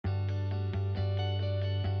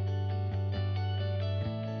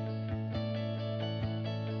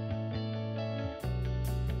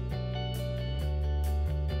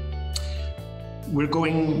we're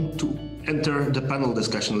going to enter the panel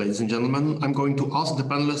discussion, ladies and gentlemen. I'm going to ask the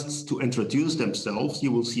panelists to introduce themselves.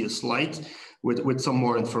 You will see a slide with some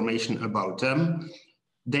more information about them.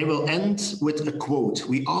 They will end with a quote.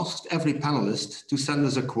 We asked every panelist to send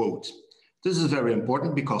us a quote. This is very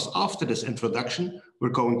important because after this introduction, we're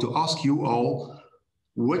going to ask you all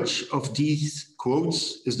which of these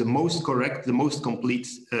quotes is the most correct, the most complete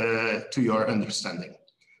to your understanding.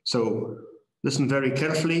 So listen very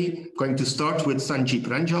carefully. I'm going to start with Sanjeeb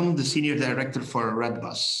Ranjan, the Senior Director for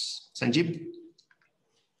redBus. Sanjeeb?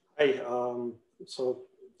 Hi, so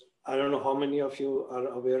I don't know how many of you are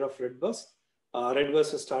aware of redBus.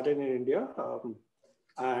 redBus has started in India,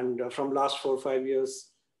 and from last 4 or 5 years,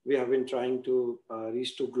 we have been trying to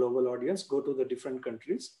reach to global audience, go to the different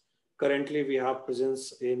countries. Currently, we have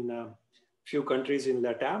presence in few countries in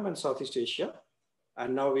LATAM and Southeast Asia.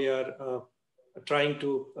 And now we are trying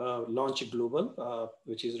to launch global,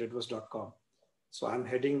 which is redbus.com. So I'm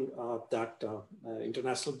heading that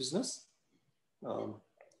international business. The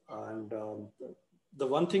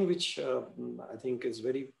one thing which I think is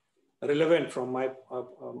very relevant from my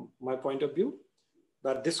point of view,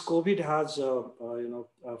 that this COVID has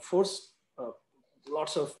forced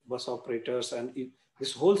lots of bus operators and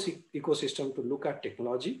this whole ecosystem to look at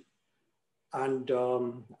technology. And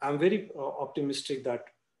I'm very optimistic that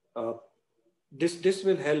this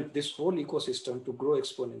will help this whole ecosystem to grow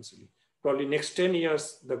exponentially. Probably next 10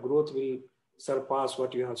 years, the growth will surpass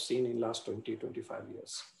what you have seen in last 20, 25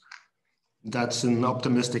 years. That's an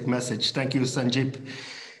optimistic message. Thank you, Sanjeeb.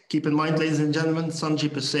 Keep in mind, ladies and gentlemen,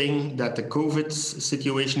 Sanjeeb is saying that the COVID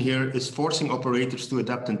situation here is forcing operators to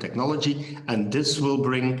adapt in technology, and this will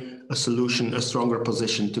bring a solution, a stronger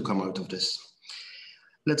position to come out of this.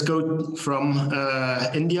 Let's go from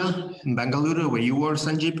India, in Bangalore, where you are,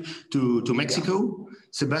 Sanjeeb, to Mexico. Yeah.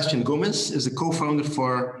 Sebastian Gomez is a co-founder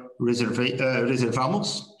for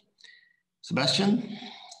Reservamos. Sebastian?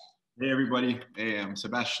 Hey, everybody. Hey, I'm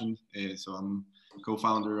Sebastian. So I'm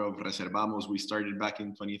co-founder of Reservamos. We started back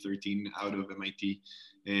in 2013 out of MIT.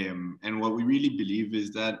 And what we really believe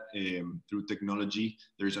is that through technology,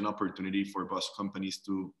 there's an opportunity for bus companies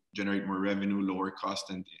to generate more revenue, lower cost,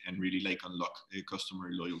 and really like unlock customer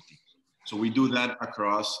loyalty. So we do that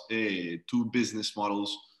across 2 business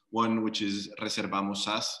models. One, which is Reservamos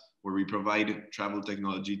SaaS, where we provide travel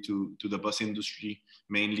technology to the bus industry,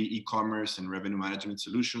 mainly e-commerce and revenue management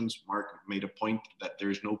solutions. Marc made a point that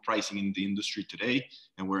there's no pricing in the industry today,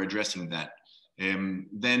 and we're addressing that.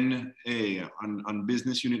 Then on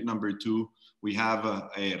business unit number 2, we have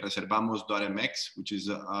Reservamos.mx, which is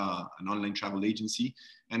an online travel agency.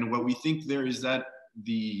 And what we think there is that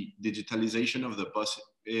the digitalization of the bus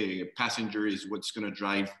passenger is what's going to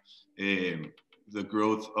drive the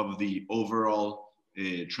growth of the overall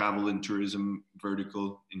travel and tourism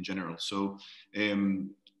vertical in general. So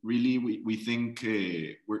really, we think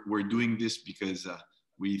we're doing this because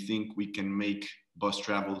we think we can make bus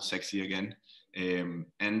travel sexy again.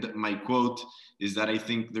 And my quote is that I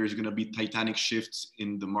think there's going to be titanic shifts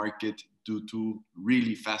in the market due to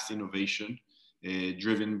really fast innovation,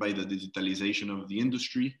 driven by the digitalization of the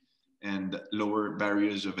industry and lower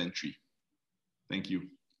barriers of entry. Thank you.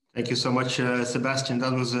 Thank you so much, Sebastian.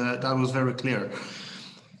 That was very clear.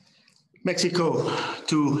 Mexico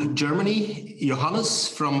to Germany, Johannes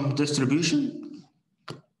from Distribution.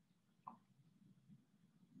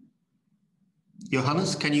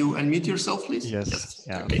 Johannes, can you unmute yourself, please? Yes.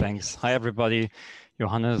 Yeah, okay. Thanks. Hi, everybody.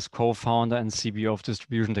 Johannes, co-founder and CBO of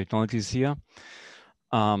Distribution Technologies here.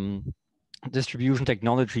 Distribution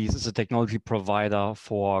Technologies is a technology provider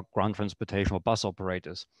for ground transportation or bus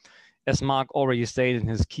operators. As Marc already stated in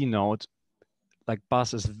his keynote, like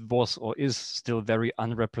bus was or is still very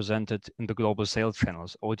unrepresented in the global sales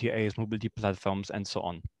channels, OTAs, mobility platforms, and so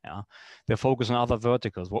on. Yeah, they focus on other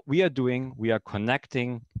verticals. What we are doing, we are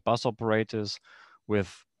connecting bus operators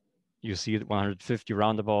with, you see it, 150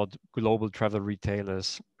 roundabout global travel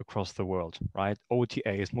retailers across the world, right?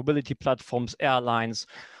 OTAs, mobility platforms, airlines,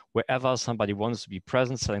 wherever somebody wants to be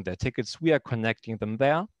present, selling their tickets, we are connecting them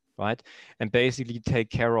there, right? And basically take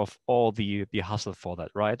care of all the hustle for that,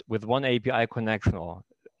 right? With one API connection or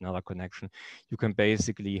another connection, you can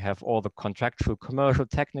basically have all the contractual, commercial,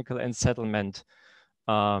 technical, and settlement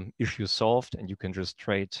issues solved, and you can just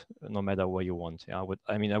trade no matter where you want. Yeah,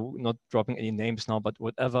 I'm not dropping any names now, but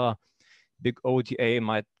whatever big OTA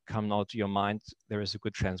might come now to your mind, there is a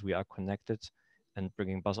good chance we are connected and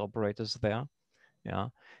bringing bus operators there. Yeah,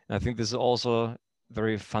 and I think this is also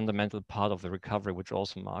very fundamental part of the recovery, which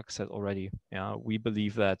also Marc said already. Yeah, we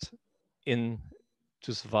believe that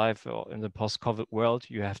to survive in the post-COVID world,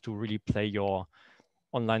 you have to really play your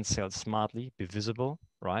online sales smartly, be visible,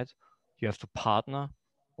 right? you have to partner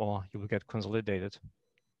or you will get consolidated.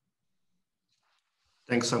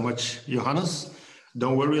 Thanks so much, Johannes.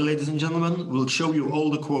 Don't worry, ladies and gentlemen, we'll show you all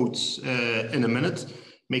the quotes in a minute.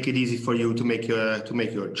 Make it easy for you to make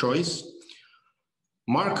your choice.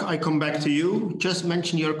 Marc, I come back to you. Just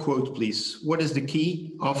mention your quote, please. What is the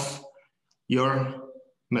key of your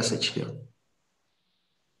message here?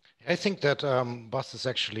 I think that bus is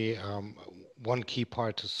actually one key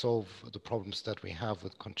part to solve the problems that we have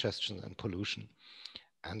with congestion and pollution.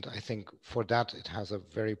 And I think for that, it has a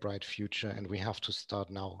very bright future, and we have to start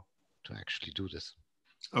now to actually do this.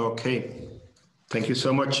 Okay, thank you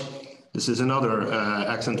so much. This is another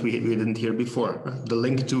accent we didn't hear before. The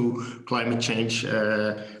link to climate change,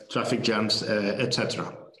 traffic jams,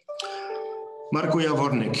 etc. Marco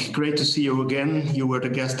Jawornik, great to see you again. You were the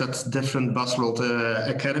guest at different Busworld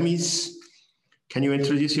Academies. Can you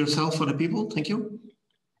introduce yourself for the people? Thank you.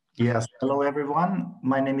 Yes, hello everyone.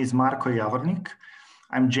 My name is Marco Jawornik.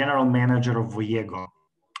 I'm general manager of Voyego.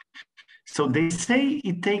 So they say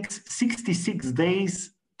it takes 66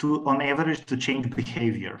 days on average to change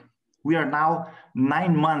behavior. We are now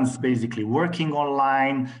 9 months basically working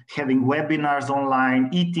online, having webinars online,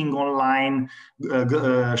 eating online,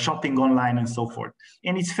 shopping online, and so forth.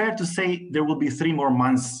 And it's fair to say there will be 3 more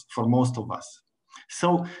months for most of us.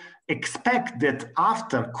 So expect that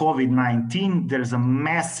after COVID-19, there's a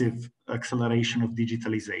massive acceleration of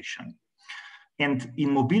digitalization. And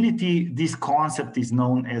in mobility, this concept is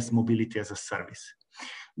known as mobility as a service.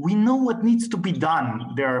 We know what needs to be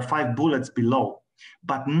done. There are 5 bullets below.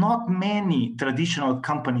 But not many traditional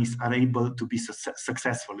companies are able to be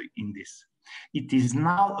successful in this. It is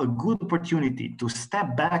now a good opportunity to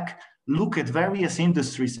step back, look at various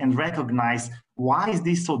industries and recognize why is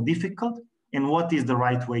this so difficult and what is the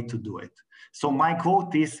right way to do it. So my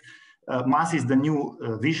quote is, MAS is the new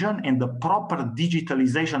vision, and the proper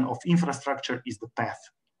digitalization of infrastructure is the path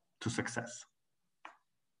to success.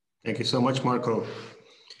 Thank you so much, Marco.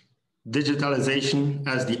 Digitalization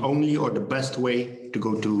as the only or the best way to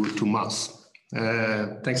go to MAS.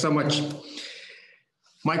 Thanks so much.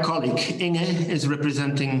 My colleague Inge is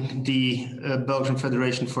representing the Belgian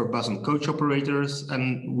Federation for Bus and Coach Operators,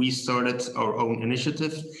 and we started our own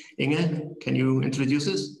initiative. Inge, can you introduce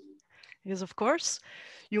us? Yes, of course.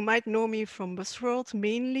 You might know me from Busworld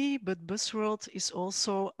mainly, but Busworld is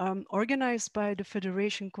also organized by the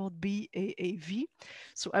federation called BAAV.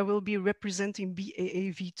 So I will be representing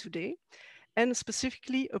BAAV today, and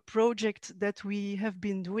specifically a project that we have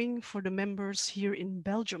been doing for the members here in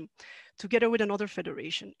Belgium, together with another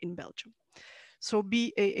federation in Belgium. So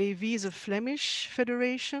BAAV is a Flemish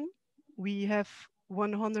federation. We have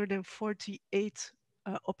 148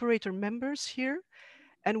 operator members here.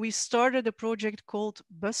 And we started a project called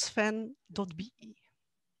busfan.be.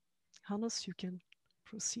 Hannes, you can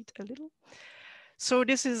proceed a little. So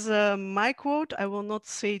this is my quote. I will not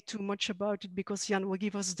say too much about it because Jan will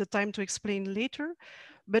give us the time to explain later.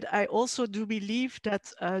 But I also do believe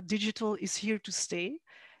that digital is here to stay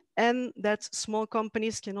and that small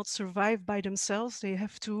companies cannot survive by themselves. They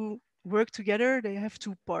have to work together. They have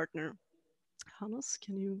to partner. Hannes,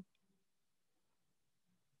 can you?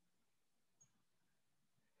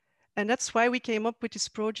 And that's why we came up with this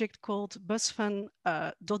project called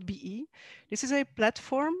busfan.be. This is a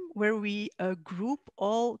platform where we group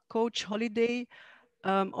all coach holiday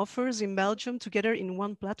offers in Belgium together in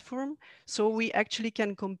one platform. So we actually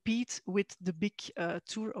can compete with the big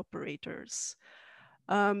tour operators.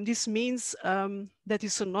 This means that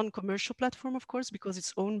it's a non-commercial platform, of course, because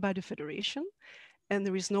it's owned by the federation. And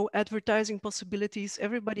there is no advertising possibilities.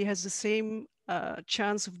 Everybody has the same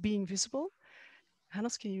chance of being visible.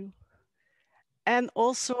 Hannes, can you? And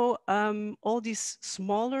also all these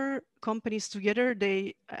smaller companies together,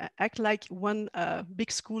 they act like one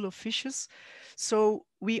big school of fishes. So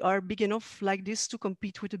we are big enough like this to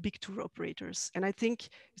compete with the big tour operators. And I think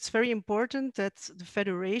it's very important that the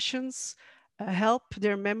federations help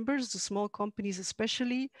their members, the small companies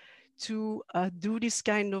especially, to do this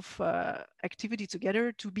kind of activity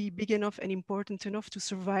together to be big enough and important enough to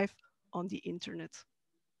survive on the internet.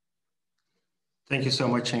 Thank you so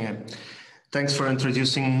much, Inge. Thanks for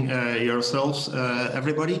introducing yourselves,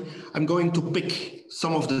 everybody. I'm going to pick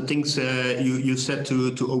some of the things you said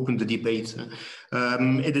to open the debate.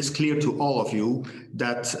 It is clear to all of you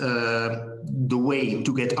that the way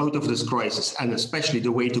to get out of this crisis, and especially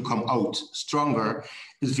the way to come out stronger,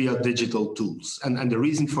 is via digital tools. And the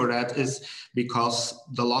reason for that is because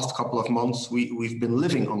the last couple of months we've been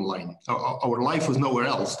living online. Our life was nowhere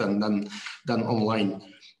else than online.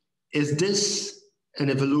 Is this an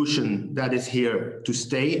evolution that is here to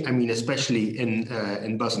stay? I mean, especially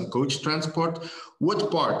in bus and coach transport.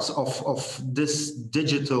 What parts of this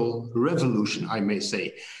digital revolution, I may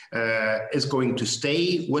say, is going to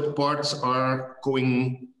stay? What parts are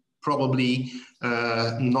going probably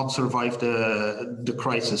not survive the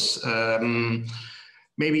crisis?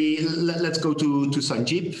 Maybe let's go to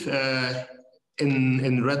Sanjeeb.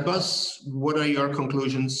 In redBus, what are your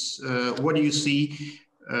conclusions? What do you see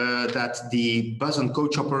that the bus and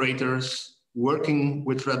coach operators working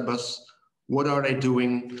with redBus, what are they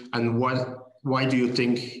doing, and why do you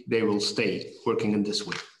think they will stay working in this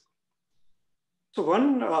way? So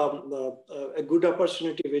one a good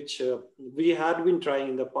opportunity which we had been trying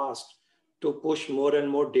in the past to push more and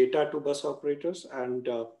more data to bus operators, and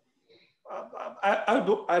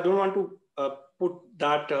I don't want to put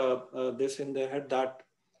that this in their head that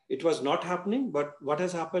it was not happening, but what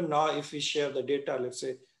has happened now, if we share the data, let's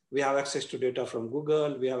say we have access to data from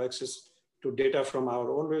Google, we have access to data from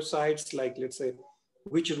our own websites, like let's say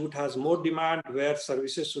which route has more demand, where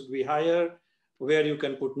services should be higher, where you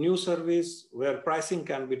can put new service, where pricing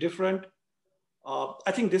can be different.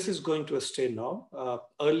 I think this is going to stay now.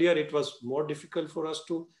 Earlier, it was more difficult for us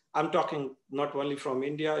to, I'm talking not only from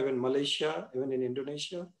India, even Malaysia, even in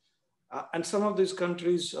Indonesia. And some of these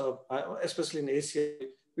countries, especially in Asia,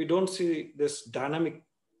 we don't see this dynamic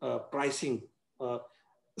pricing.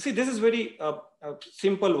 See, this is very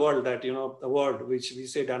simple word that, you know, the word which we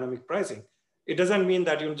say dynamic pricing. It doesn't mean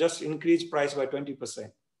that you just increase price by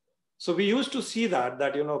 20%. So we used to see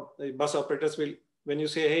that, you know, the bus operators will, when you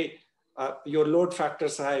say, hey, your load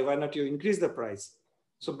factors are high, why not you increase the price?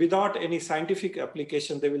 So without any scientific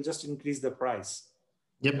application, they will just increase the price.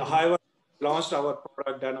 Yep. However, launched our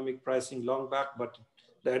product dynamic pricing long back, but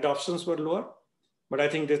the adoptions were lower. But I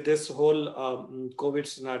think that this whole COVID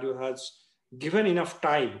scenario has given enough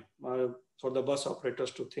time for the bus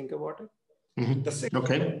operators to think about it. Mm-hmm. The second,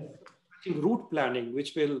 okay. I think route planning,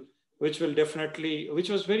 which will definitely, which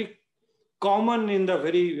was very common in the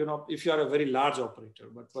very, you know, if you are a very large operator,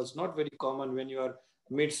 but was not very common when you are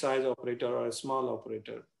mid-size operator or a small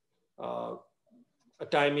operator.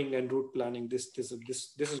 Timing and route planning, this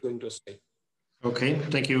is going to stay. Okay,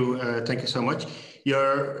 thank you so much.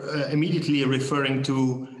 You're immediately referring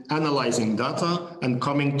to analyzing data and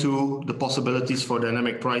coming to the possibilities for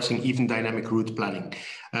dynamic pricing, even dynamic route planning.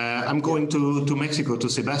 I'm going to Mexico, to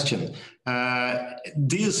Sebastian.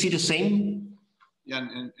 Do you see the same? Yeah,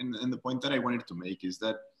 and the point that I wanted to make is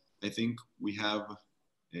that I think we have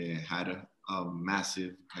had a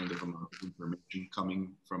massive kind of amount of information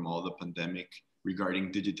coming from all the pandemic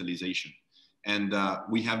regarding digitalization. And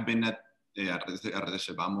we have been at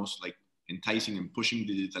Reservamos, like enticing and pushing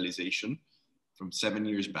digitalization from 7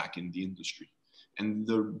 years back in the industry. And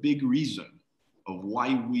the big reason of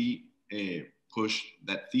why we push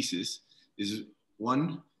that thesis is,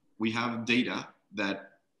 one, we have data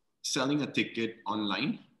that selling a ticket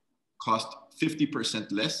online cost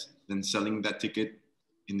 50% less than selling that ticket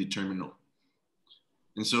in the terminal.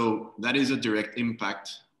 And so that is a direct impact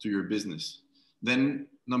to your business. Then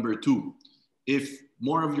number two, if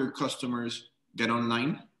more of your customers get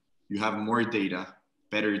online, you have more data,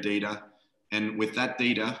 better data, and with that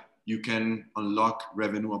data, you can unlock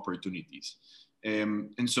revenue opportunities.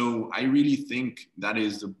 And so I really think that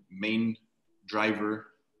is the main driver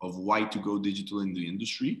of why to go digital in the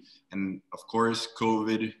industry. And of course,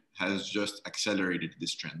 COVID has just accelerated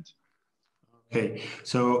this trend. Okay,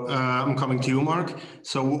 so I'm coming to you, Marc.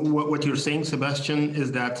 So what you're saying, Sebastian,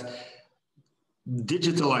 is that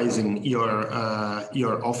digitalizing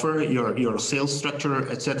your offer, your sales structure,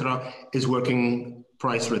 etc., is working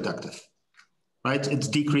price reductive, right? It's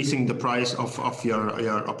decreasing the price of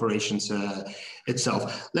your operations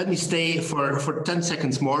itself. Let me stay for 10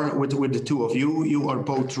 seconds more with the two of you. You are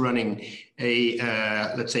both running a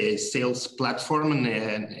let's say a sales platform and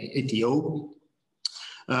an ATO.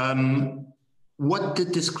 What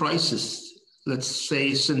did this crisis, let's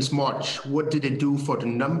say since March, what did it do for the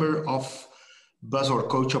number of bus or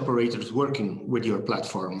coach operators working with your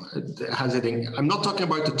platform? Has it? I'm not talking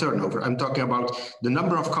about the turnover. I'm talking about the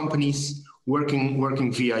number of companies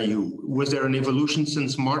working via you. Was there an evolution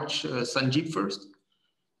since March? Sanjeeb first.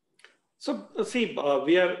 So see,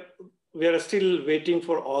 we are still waiting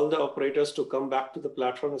for all the operators to come back to the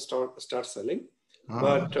platform and start selling.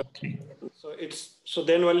 But okay. So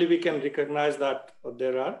then only we can recognize that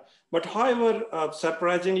there are. But however,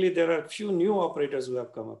 surprisingly, there are a few new operators who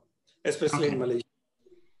have come up, especially in Malaysia.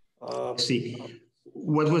 See,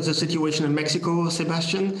 What was the situation in Mexico,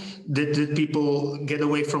 Sebastian? Did people get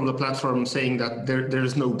away from the platform saying that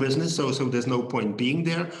there's no business, so there's no point being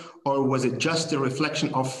there? Or was it just a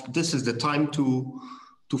reflection of this is the time to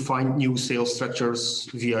find new sales structures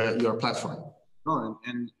via your platform? No,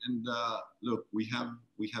 and look, we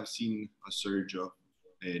have seen a surge of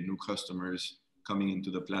new customers coming into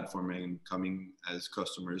the platform and coming as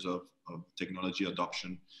customers of technology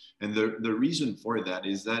adoption. And the reason for that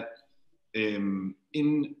is that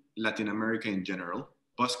in Latin America in general,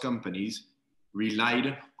 bus companies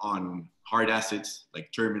relied on hard assets like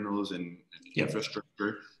terminals and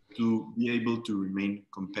infrastructure to be able to remain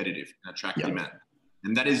competitive and attract demand.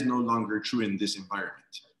 And that is no longer true in this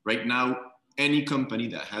environment. Right now, any company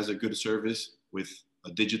that has a good service with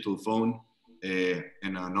a digital phone and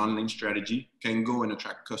an online strategy can go and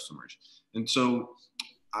attract customers. And so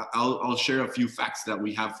I'll share a few facts that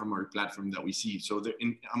we have from our platform that we see. So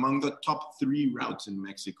among the top 3 routes in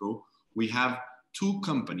Mexico, we have 2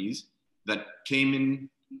 companies that came in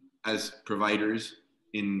as providers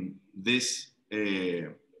in this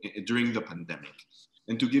during the pandemic.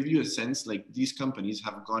 And to give you a sense, like these companies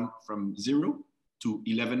have gone from 0 to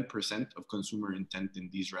 11% of consumer intent in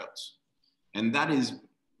these routes. And that is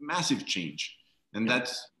massive change. And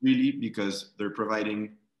that's really because they're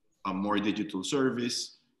providing a more digital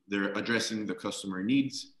service, they're addressing the customer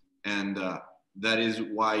needs. And that is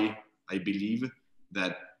why I believe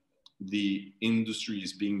that the industry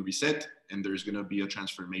is being reset and there's gonna be a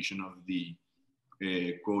transformation of the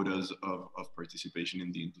quotas of participation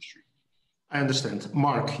in the industry. I understand.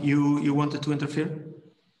 Marc, you wanted to interfere?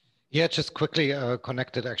 Yeah, just quickly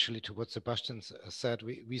connected actually to what Sebastian said.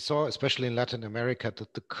 We saw, especially in Latin America,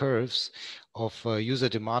 that the curves of user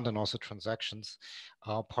demand and also transactions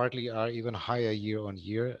partly are even higher year on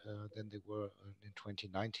year than they were in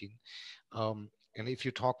 2019. And if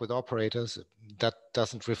you talk with operators, that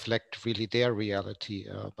doesn't reflect really their reality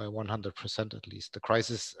by 100% at least. The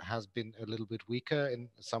crisis has been a little bit weaker in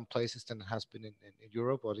some places than it has been in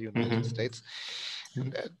Europe or the United States.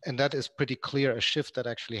 And that is pretty clear, a shift that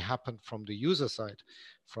actually happened from the user side,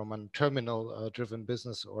 from a terminal-driven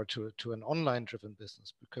business or to an online-driven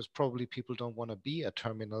business, because probably people don't want to be at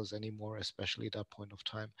terminals anymore, especially at that point of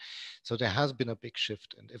time. So there has been a big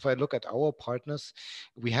shift. And if I look at our partners,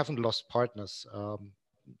 we haven't lost partners.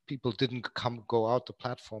 People didn't go out the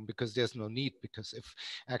platform because there's no need, because if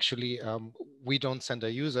actually we don't send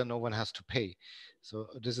a user, no one has to pay. So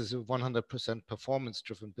this is a 100%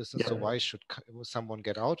 performance-driven business. So why should someone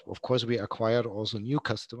get out? Of course, we acquired also new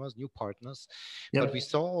customers, new partners. But we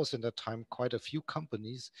saw also in that time quite a few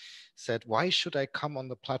companies said, why should I come on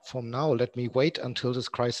the platform now? Let me wait until this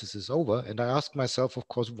crisis is over. And I asked myself, of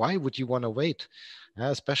course, why would you want to wait?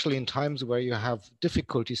 Especially in times where you have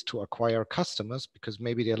difficulties to acquire customers because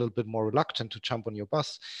maybe they're a little bit more reluctant to jump on your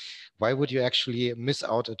bus. Why would you actually miss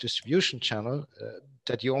out a distribution channel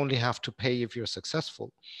that you only have to pay if you're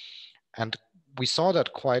successful? And we saw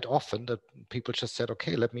that quite often, that people just said,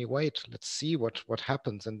 okay, let me wait. Let's see what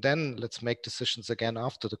happens. And then let's make decisions again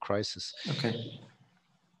after the crisis.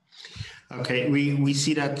 Okay, we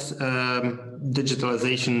see that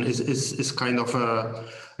digitalization is kind of a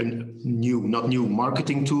not new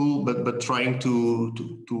marketing tool, but trying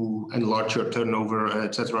to enlarge your turnover,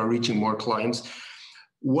 etc., reaching more clients.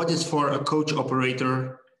 What is for a coach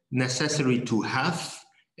operator necessary to have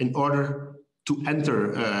in order to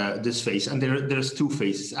enter this phase? And there's 2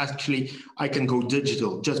 phases. Actually, I can go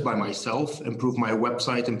digital just by myself, improve my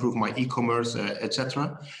website, improve my e-commerce,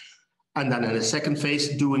 etc. And then in the second phase,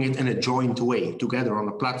 doing it in a joint way, together on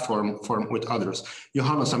a platform with others.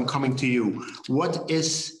 Johannes, I'm coming to you. What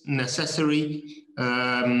is necessary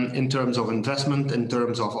in terms of investment, in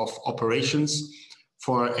terms of operations,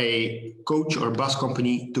 for a coach or bus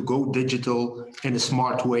company to go digital in a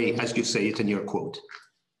smart way, as you say it in your quote?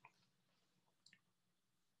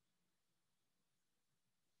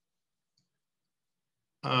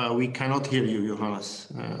 We cannot hear you,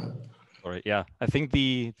 Johannes. Sorry, yeah. I think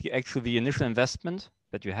the initial investment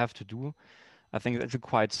that you have to do, I think it's actually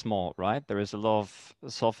quite small, right? There is a lot of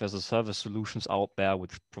software as a service solutions out there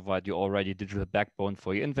which provide you already digital backbone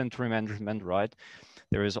for your inventory management, right?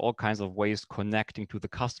 There is all kinds of ways connecting to the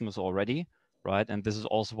customers already, right? And this is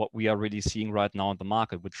also what we are really seeing right now in the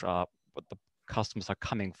market, which are what the customers are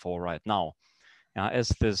coming for right now. As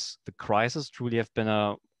the crisis truly have been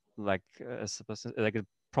a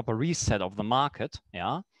proper reset of the market,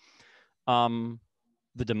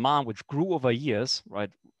 the demand, which grew over years,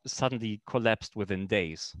 right, suddenly collapsed within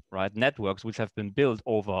days, right? Networks which have been built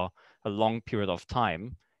over a long period of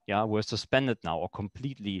time, were suspended now or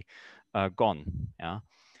completely gone,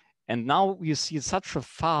 And now you see such a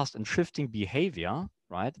fast and shifting behavior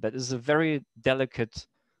right? That is a very delicate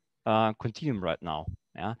continuum right now.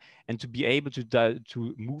 Yeah, and to be able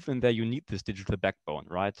to move in there, you need this digital backbone,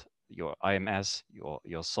 right? Your IMS,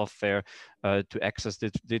 your software to access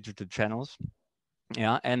digital channels.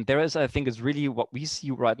 Yeah, and there is, I think, is really what we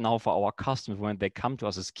see right now for our customers when they come to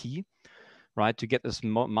us is key, right? To get as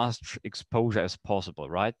much exposure as possible,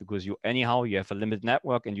 right? Because you have a limited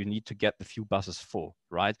network and you need to get the few buses full,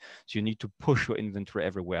 right? So you need to push your inventory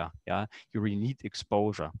everywhere. Yeah, you really need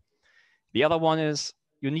exposure. The other one is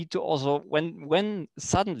you need to also, when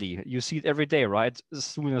suddenly you see it every day, right? As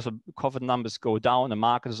soon as the COVID numbers go down, the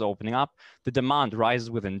market is opening up, the demand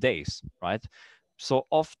rises within days, right? So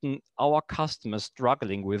often our customers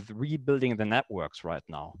struggling with rebuilding the networks right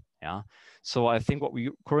now. Yeah. So I think what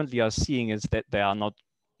we currently are seeing is that they are not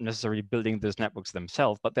necessarily building these networks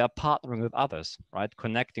themselves, but they're partnering with others, right?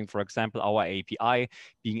 Connecting, for example, our API,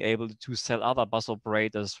 being able to sell other bus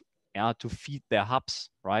operators, yeah, to feed their hubs,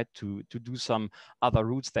 right? To do some other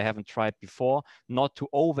routes they haven't tried before, not to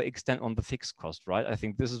overextend on the fixed cost, right? I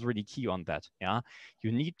think this is really key on that. Yeah,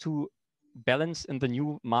 you need to balance in the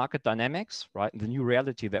new market dynamics, right? The new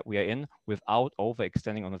reality that we are in without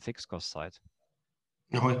overextending on the fixed cost side.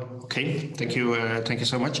 Okay, thank you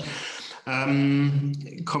so much.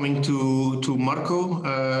 Coming to Marco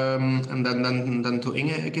and then to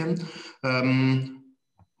Inge again.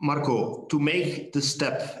 Marco, to make the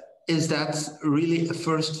step, is that really a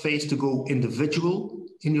first phase to go individual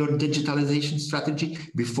in your digitalization strategy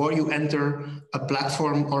before you enter a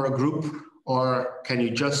platform or a group, or can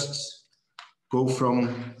you just go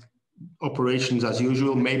from operations as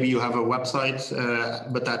usual? Maybe you have a website,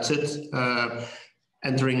 but that's it.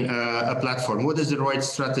 Entering a platform, what is the right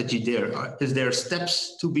strategy there? Is there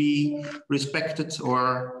steps to be respected,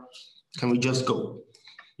 or can we just go?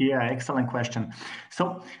 Yeah, excellent question.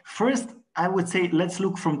 So first, I would say let's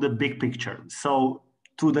look from the big picture. So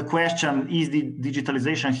to the question, is the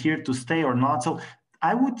digitalization here to stay or not? So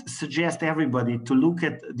I would suggest everybody to look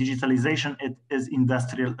at digitalization as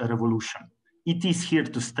industrial revolution. It is here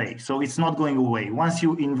to stay. So it's not going away. Once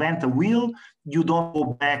you invent a wheel, you don't go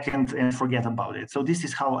back and forget about it. So this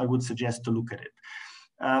is how I would suggest to look at it.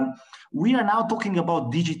 We are now talking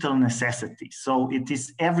about digital necessity. So it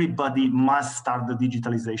is everybody must start the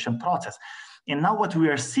digitalization process. And now what we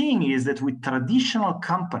are seeing is that with traditional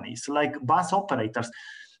companies like bus operators,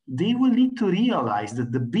 they will need to realize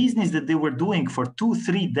that the business that they were doing for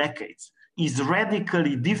 2-3 decades is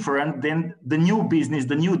radically different than the new business,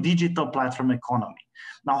 the new digital platform economy.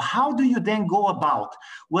 Now, how do you then go about?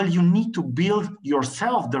 Well, you need to build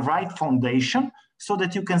yourself the right foundation so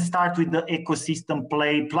that you can start with the ecosystem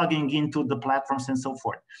play, plugging into the platforms and so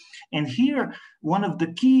forth. And here, one of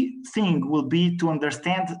the key things will be to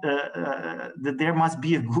understand that there must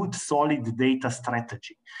be a good, solid data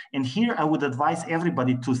strategy. And here, I would advise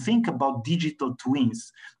everybody to think about digital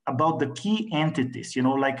twins, about the key entities,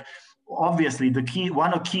 like obviously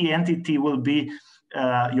one key entity will be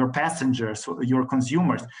your passengers, your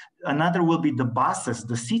consumers. Another will be the buses,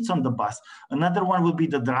 the seats on the bus. Another one will be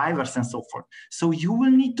the drivers and so forth. So you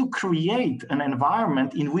will need to create an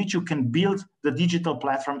environment in which you can build the digital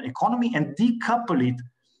platform economy and decouple it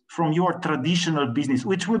from your traditional business,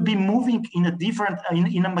 which will be moving in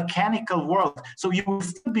a mechanical world. So you will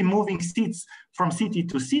still be moving seats from city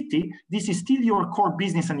to city. This is still your core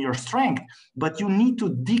business and your strength, but you need to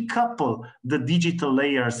decouple the digital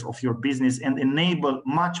layers of your business and enable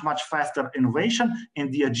much, much faster innovation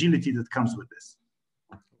and the agility that comes with this.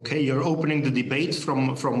 Okay, you're opening the debate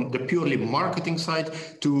from the purely marketing side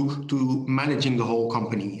to managing the whole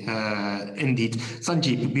company. Indeed.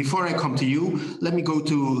 Sanjeeb, before I come to you, let me go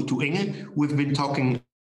to Inge. We've been talking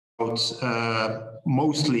about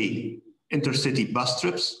mostly intercity bus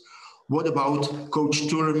trips. What about coach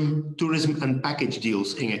tourism and package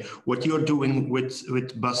deals, Inge? What you're doing with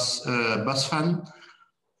Busfan,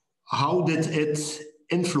 how did it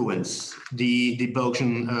influence the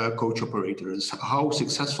Belgian coach operators? How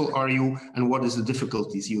successful are you, and what is the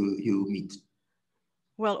difficulties you meet?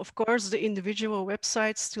 Well, of course, the individual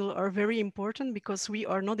websites still are very important because we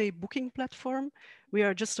are not a booking platform. We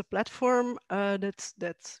are just a platform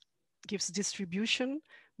that gives distribution.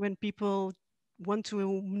 When people want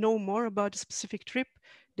to know more about a specific trip,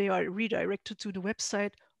 they are redirected to the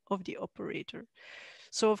website of the operator.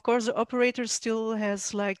 So of course, the operator still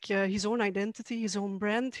has his own identity, his own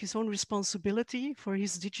brand, his own responsibility for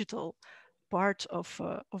his digital part of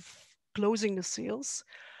closing the sales.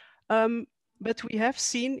 But we have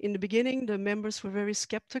seen in the beginning, the members were very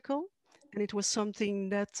skeptical, and it was something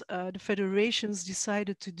that the federations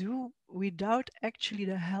decided to do without actually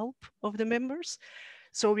the help of the members.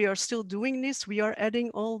 So we are still doing this. We are adding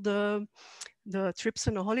all the the trips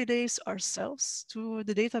and the holidays ourselves to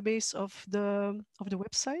the database of the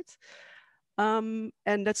website. And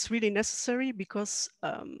that's really necessary because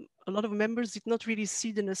a lot of members did not really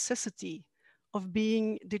see the necessity of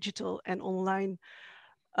being digital and online.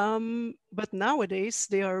 But nowadays,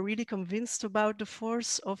 they are really convinced about the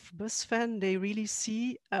force of BusFan. They really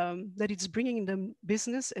see that it's bringing them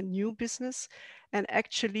business and new business. And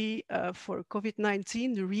actually, for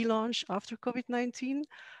COVID-19, the relaunch after COVID-19,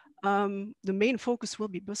 the main focus will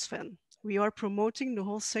be BusFan. We are promoting the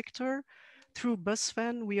whole sector through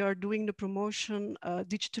BusFan. We are doing the promotion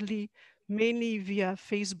digitally, mainly via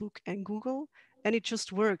Facebook and Google, and it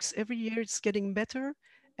just works. Every year it's getting better,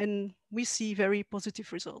 and we see very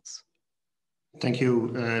positive results. Thank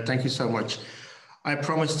you so much. I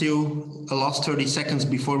promised you a last 30 seconds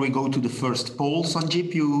before we go to the first poll.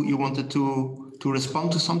 Sanjeeb, you wanted to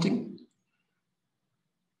respond to something?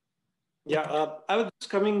 Yeah, I was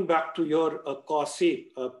just coming back to your cost. See,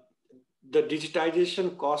 the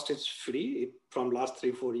digitization cost is free from last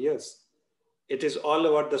 3-4 years. It is all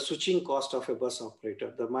about the switching cost of a bus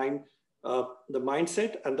operator, the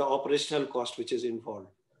mindset and the operational cost which is involved.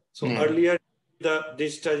 So earlier, the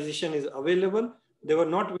digitization is available. They were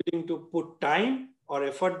not willing to put time or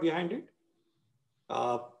effort behind it.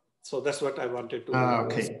 So that's what I wanted to.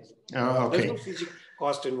 Okay. There's no physical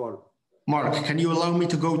cost involved. Marc, can you allow me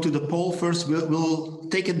to go to the poll first? We'll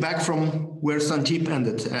take it back from where Sanjeeb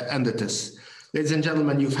ended this. Ladies and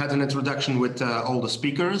gentlemen, you've had an introduction with all the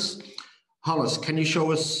speakers. Johannes, can you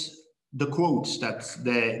show us the quotes that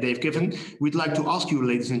they've given? We'd like to ask you,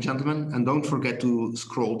 ladies and gentlemen, and don't forget to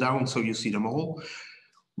scroll down so you see them all.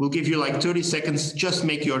 We'll give you like 30 seconds, just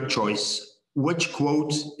make your choice. Which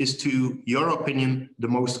quote is, to your opinion, the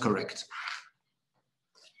most correct?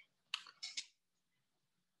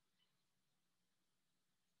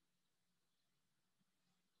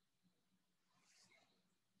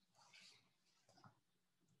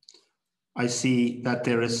 I see that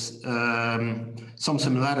there is some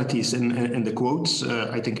similarities in the quotes.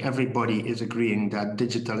 I think everybody is agreeing that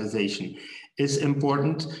digitalization is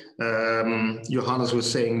important. Johannes was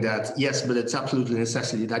saying that, yes, but it's absolutely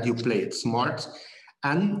necessary that you play it smart.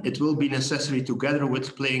 And it will be necessary together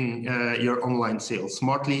with playing your online sales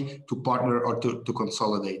smartly to partner or to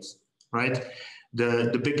consolidate, right?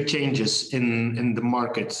 The big changes in the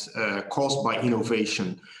market caused by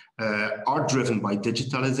innovation are driven by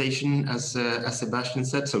digitalization, as Sebastian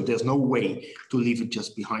said, so there's no way to leave it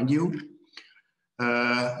just behind you.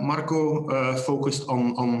 Marco focused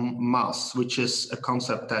on MaaS, which is a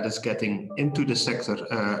concept that is getting into the sector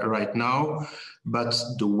right now, but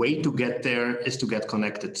the way to get there is to get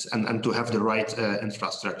connected and to have the right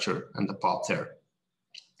infrastructure and the path there.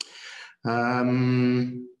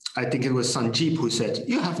 I think it was Sanjeeb who said,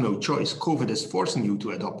 you have no choice. COVID is forcing you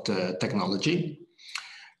to adopt technology.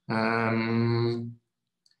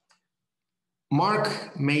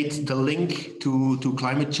 Marc made the link to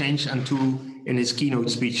climate change and in his keynote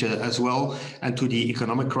speech as well, and to the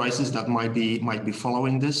economic crisis that might be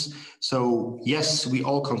following this. So yes, we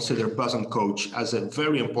all consider bus and coach as a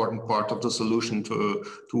very important part of the solution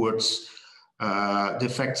towards the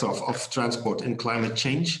effects of transport and climate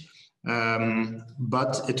change.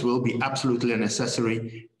 But it will be absolutely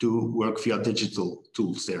necessary to work via digital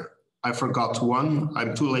tools there. I forgot one,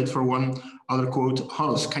 I'm too late for one other quote.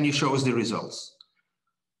 Hans, can you show us the results?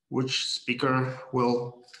 Which speaker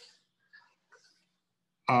will?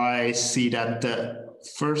 I see that the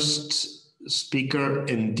first speaker,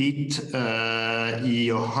 indeed,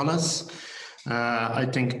 Johannes, I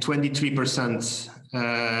think 23%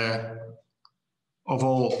 of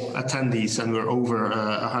all attendees, and we're over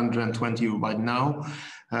 120 right now,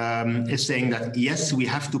 is saying that yes, we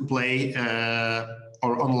have to play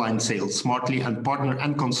our online sales smartly, and partner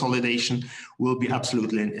and consolidation will be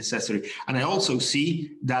absolutely necessary. And I also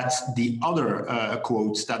see that the other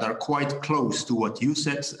quotes that are quite close to what you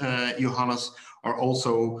said, Johannes, are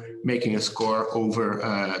also making a score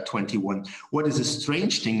over 21. What is a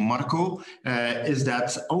strange thing, Marco, is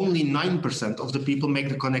that only 9% of the people make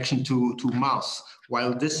the connection to MaaS,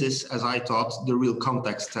 while this is, as I thought, the real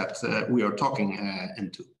context that we are talking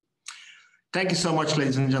into. Thank you so much,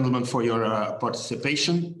 ladies and gentlemen, for your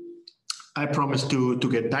participation. I promise to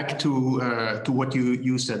get back to what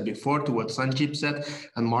you said before, to what Sanjeeb said,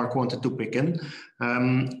 and Marc wanted to pick in.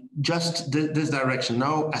 Just this direction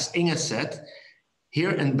now, as Inge said,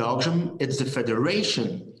 here in Belgium, it's the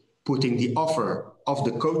federation putting the offer of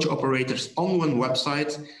the coach operators on one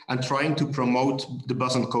website and trying to promote the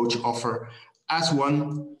bus and coach offer as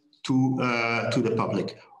one to the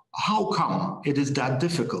public. How come it is that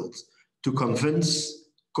difficult to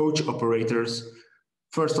convince coach operators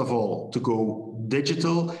First of all, to go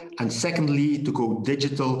digital, and secondly, to go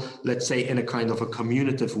digital, let's say, in a kind of a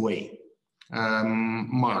communicative way.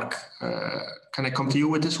 Marc, can I come to you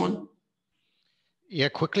with this one? Yeah,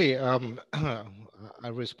 quickly.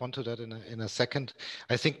 I'll respond to that in a second.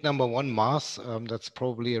 I think number one, mass. That's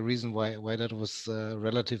probably a reason why that was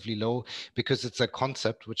relatively low, because it's a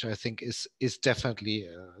concept which I think is definitely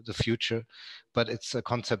the future, but it's a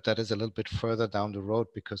concept that is a little bit further down the road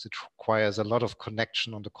because it requires a lot of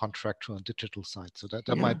connection on the contractual and digital side. So that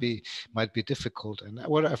might be difficult. And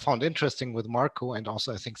what I found interesting with Marco, and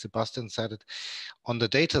also I think Sebastian said it, on the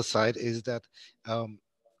data side is that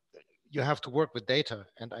you have to work with data.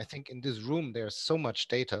 And I think in this room, there's so much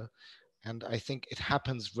data. And I think it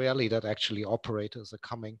happens rarely that actually operators are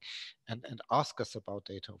coming and ask us about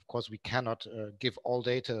data. Of course, we cannot give all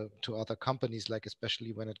data to other companies, like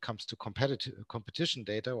especially when it comes to competition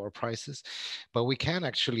data or prices, but we can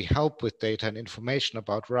actually help with data and information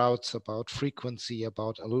about routes, about frequency,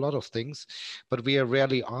 about a lot of things, but we are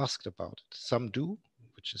rarely asked about it. Some do,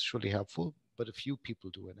 which is surely helpful, but a few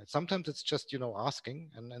people do it. And sometimes it's just,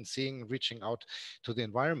 asking and seeing, reaching out to the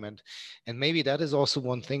environment. And maybe that is also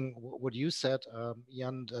one thing, what you said,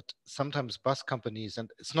 Jan, that sometimes bus companies,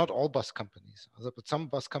 and it's not all bus companies, but some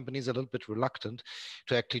bus companies are a little bit reluctant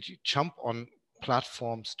to actually jump on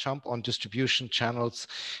platforms, jump on distribution channels,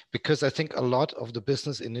 because I think a lot of the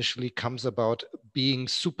business initially comes about being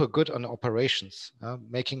super good on operations,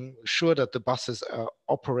 making sure that the buses are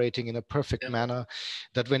operating in a perfect manner,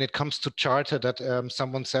 that when it comes to charter, that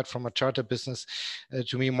someone said from a charter business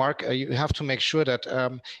to me, Marc, you have to make sure that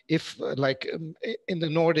if in the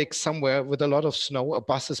Nordics somewhere with a lot of snow, a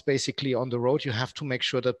bus is basically on the road, you have to make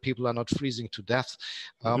sure that people are not freezing to death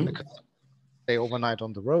because they overnight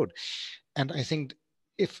on the road. And I think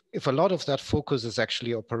if a lot of that focus is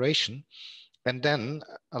actually operation, and then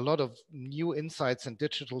a lot of new insights and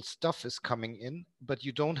digital stuff is coming in, but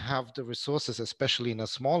you don't have the resources, especially in a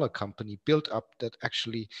smaller company, built up that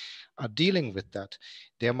actually are dealing with that.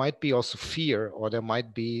 There might be also fear, or there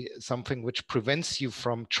might be something which prevents you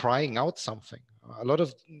from trying out something. A lot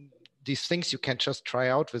of these things you can just try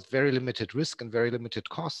out with very limited risk and very limited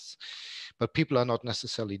costs, but people are not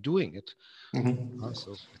necessarily doing it.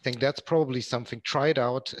 So I think that's probably something tried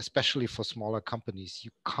out, especially for smaller companies.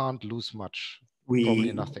 You can't lose much,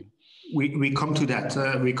 probably nothing. We come to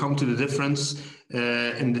that. We come to the difference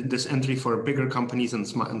in this entry for bigger companies and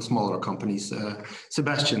smaller companies.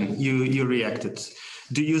 Sebastian, you reacted.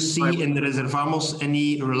 Do you see in the Reservamos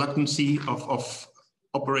any reluctancy of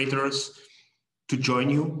operators to join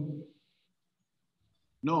you?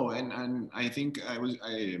 No, and I think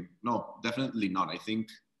no, definitely not. I think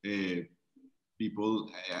people,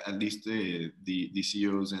 at least the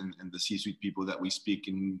CEOs and the C-suite people that we speak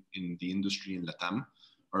in the industry in LATAM,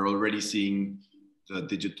 are already seeing the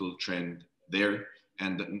digital trend there.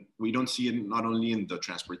 And we don't see it not only in the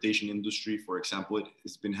transportation industry, for example,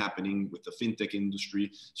 it's been happening with the fintech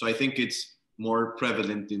industry. So I think it's more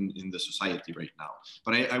prevalent in the society right now.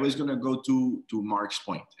 But I was going to go to Marc's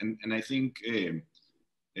point. And I think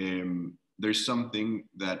there's something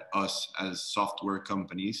that us as software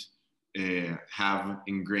companies have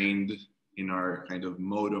ingrained in our kind of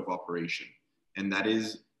mode of operation. And that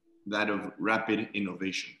is that of rapid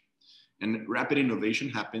innovation. And rapid innovation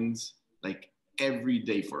happens like every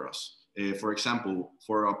day for us. For example,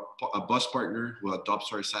 for a bus partner who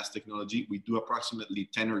adopts our SaaS technology, we do approximately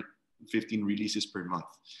 10 or 15 releases per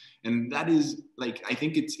month. And that is like, I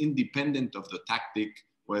think it's independent of the tactic,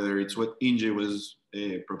 whether it's what Inge was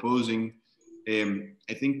proposing.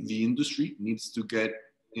 I think the industry needs to get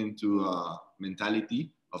into a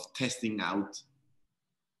mentality of testing out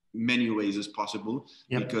many ways as possible,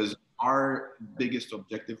 because our biggest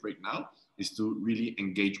objective right now is to really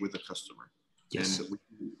engage with the customer. Yes.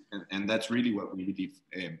 And that's really what we believe.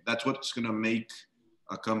 That's what's going to make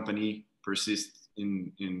a company persist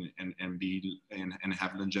and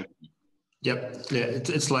have longevity. Yep. Yeah.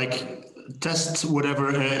 It's like test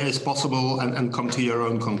whatever is possible and come to your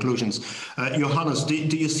own conclusions. Johannes, do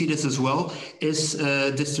you see this as well? Is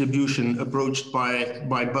distribution approached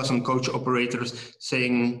by bus and coach operators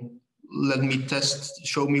saying, let me test,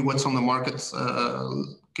 show me what's on the market,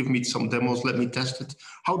 give me some demos, let me test it?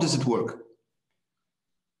 How does it work?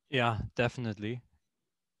 Yeah, definitely.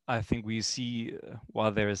 I think we see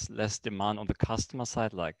while there is less demand on the customer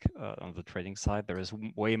side, like on the trading side, there is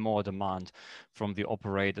way more demand from the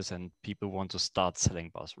operators and people want to start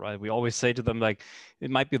selling bus, right? We always say to them, like,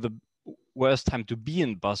 it might be the worst time to be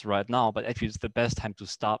in bus right now, but actually it's the best time to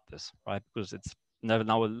start this, right? Because it's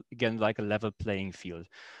now again like a level playing field.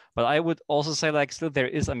 But I would also say, like, still there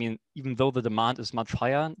is, I mean, even though the demand is much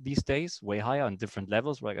higher these days, way higher on different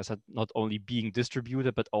levels, like I said, not only being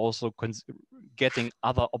distributed, but also getting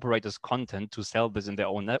other operators content to sell this in their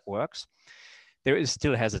own networks, there is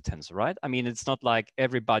still hesitance, right? I mean, it's not like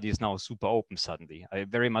everybody is now super open suddenly. I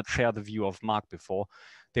very much share the view of Marc before.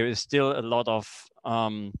 There is still a lot of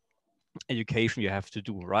education you have to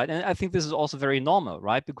do, right? And I think this is also very normal,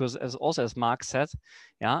 right? Because as Marc said,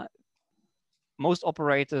 yeah, most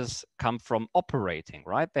operators come from operating,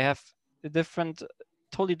 right? They have a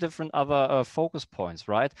totally different other focus points,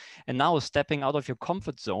 right? And now stepping out of your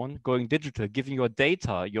comfort zone, going digital, giving your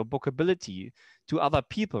data, your bookability to other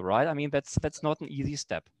people, right? I mean, that's not an easy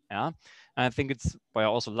step, yeah? And I think it's why I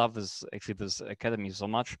also love this academy so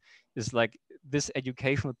much, is like this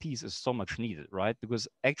educational piece is so much needed, right? Because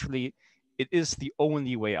actually it is the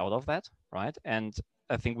only way out of that, right? And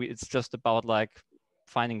I think it's just about like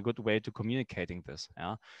finding a good way to communicating this.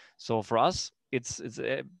 Yeah. So for us, it's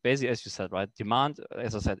basically, as you said, right? Demand,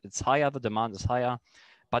 as I said, it's higher. The demand is higher,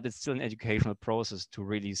 but it's still an educational process to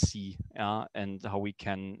really see, and how we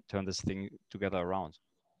can turn this thing together around.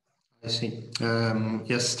 I see.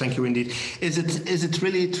 Yes, thank you indeed. Is it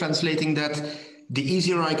really translating that the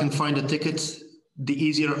easier I can find a ticket, the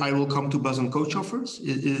easier I will come to bus and coach offers?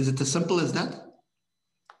 Is it as simple as that?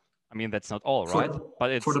 I mean, that's not all, right?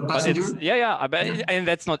 But it's for the passenger. And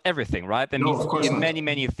that's not everything, right? There needs to be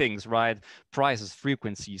many things, right? Prices,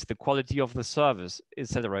 frequencies, the quality of the service,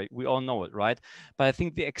 etc. We all know it, right? But I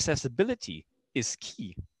think the accessibility is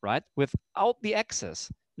key, right? Without the access,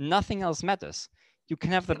 nothing else matters. You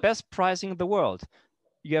can have the best pricing in the world.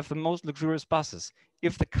 You have the most luxurious buses.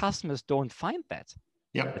 If the customers don't find that,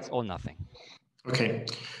 it's all nothing. Okay.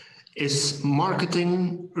 Is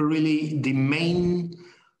marketing really the main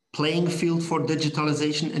playing field for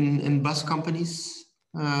digitalization in bus companies?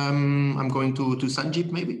 I'm going to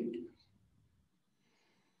Sanjeeb, maybe.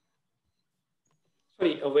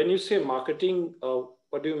 Sorry, when you say marketing,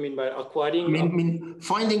 what do you mean by acquiring? I mean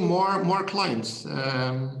finding more clients.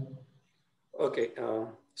 Okay,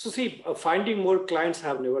 so see, finding more clients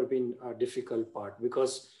have never been a difficult part,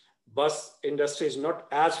 because bus industry is not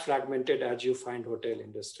as fragmented as you find hotel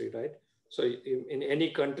industry, right? So in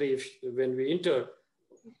any country, when we enter,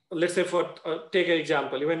 let's say take an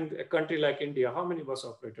example, even a country like India, how many bus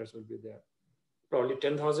operators will be there? Probably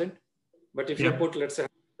 10,000. But if you put, let's say,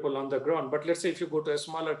 people on the ground, but let's say if you go to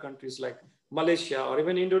smaller countries like Malaysia or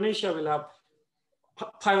even Indonesia, will have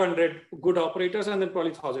 500 good operators and then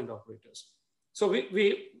probably 1,000 operators. So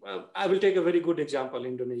I will take a very good example,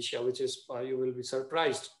 Indonesia, which is, you will be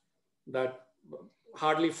surprised that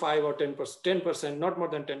hardly 5 or 10%, not more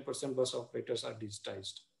than 10% bus operators are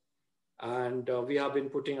digitized. And we have been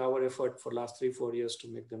putting our effort for last 3-4 years to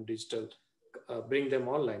make them digital, bring them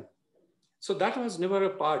online. So that was never a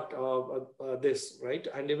part of this, right?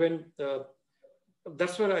 And even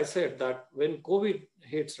that's where I said that when COVID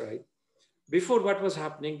hits, right? Before, what was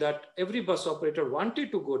happening, that every bus operator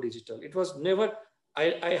wanted to go digital. It was never,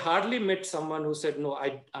 I hardly met someone who said, no,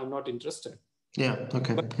 I'm not interested. Yeah,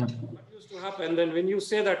 okay. But what used to happen then, when you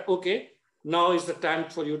say that, okay, now is the time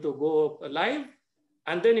for you to go live,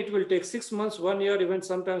 and then it will take 6 months, 1 year, even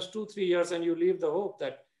sometimes 2-3 years, and you leave the hope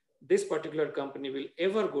that this particular company will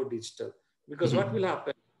ever go digital. Because what will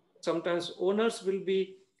happen? Sometimes owners will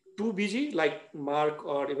be too busy, like Marc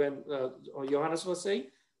or even or Johannes was saying,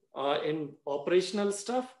 in operational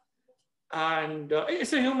stuff. And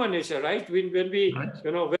it's a human nature, right? When we,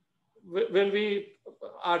 you know, when we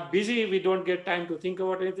are busy, we don't get time to think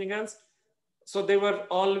about anything else. So they were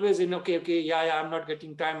always in, okay, I'm not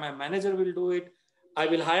getting time. My manager will do it. I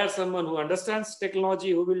will hire someone who understands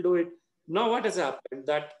technology, who will do it. Now what has happened,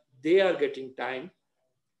 that they are getting time,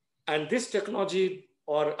 and this technology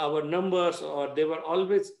or our numbers, or we were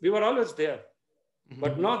always there,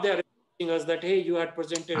 but now they are asking us that, hey, you had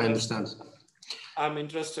presented. I understand. I'm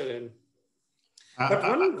interested in.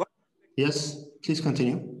 But yes, please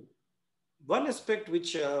continue. One aspect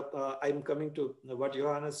which I'm coming to what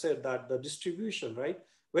Johannes said, that the distribution, right?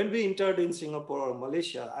 When we entered in Singapore or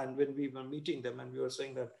Malaysia, and when we were meeting them, and we were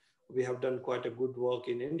saying that we have done quite a good work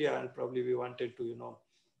in India, and probably we wanted to,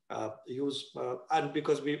 use, and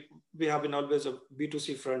because we have been always a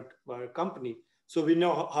B2C front company, so we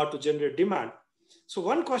know how to generate demand. So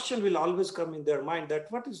one question will always come in their mind, that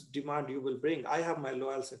what is demand you will bring? I have my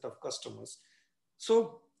loyal set of customers.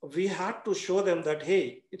 So we had to show them that,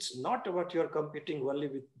 hey, it's not about you're competing only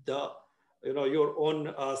with the, your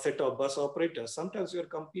own set of bus operators. Sometimes you're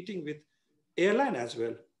competing with airline as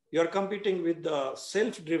well. You're competing with the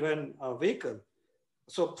self-driven vehicle.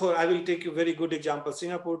 So I will take a very good example.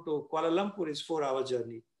 Singapore to Kuala Lumpur is 4-hour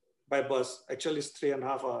journey by bus. Actually, it's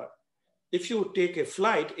 3.5 hours. If you take a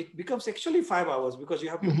flight, it becomes actually 5 hours because you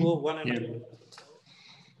have to go 1 and 2.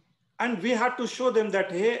 And we had to show them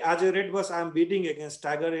that, hey, as a redBus, I'm bidding against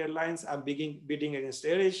Tiger Airlines. I'm bidding against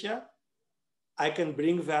AirAsia. I can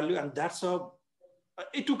bring value. And that's how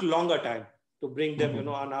it took longer time to bring them, you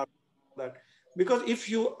know, on our that. Because if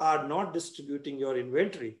you are not distributing your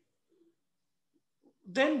inventory,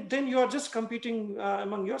 then you are just competing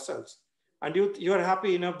among yourselves. And you are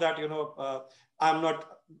happy enough that, you know, I'm not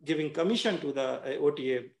giving commission to the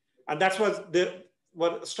OTA. And that's what they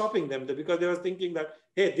were stopping them, because they were thinking that,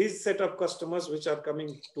 hey, this set of customers which are coming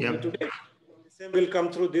to me today, will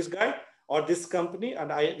come through this guy or this company,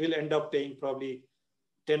 and I will end up paying probably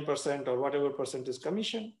 10% or whatever percent is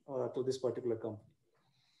commission to this particular company.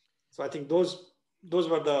 So I think those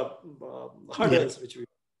were the hurdles which we.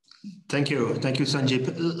 Thank you,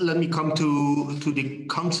 Sanjeeb. Let me come to the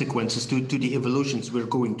consequences, to the evolutions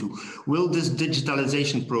we're going to. Will this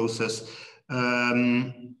digitalization process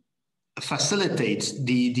facilitate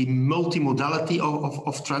the multimodality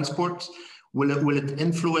of transport? Will it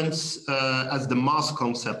influence, as the mass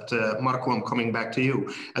concept, Marco, I'm coming back to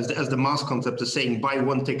you, as the mass concept is saying, buy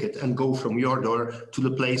one ticket and go from your door to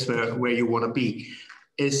the place where you want to be?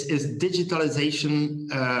 Is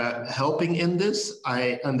digitalization helping in this?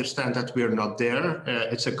 I understand that we're not there.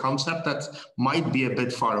 It's a concept that might be a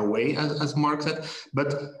bit far away, as Marc said,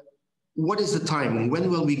 but what is the timing?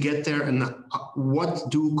 When will we get there? And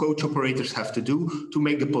what do coach operators have to do to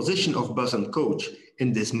make the position of bus and coach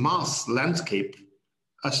in this mass landscape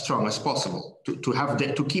as strong as possible,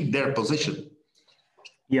 to keep their position?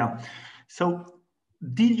 Yeah, so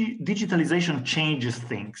digitalization changes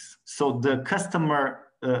things. So the customer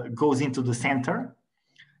goes into the center,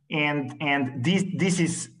 and this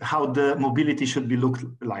is how the mobility should be looked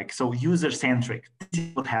like. So user-centric, this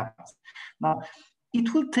is what happens. Now,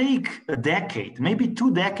 it will take a decade, maybe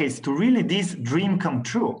 2 decades, to really this dream come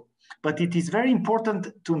true. But it is very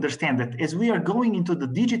important to understand that as we are going into the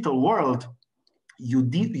digital world, you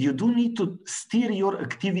do need to steer your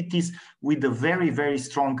activities with a very, very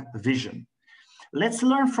strong vision. Let's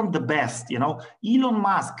learn from the best. You know, Elon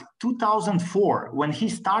Musk, 2004, when he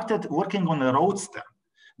started working on a roadster,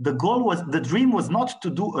 the dream was not to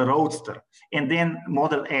do a roadster and then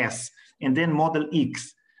Model S and then Model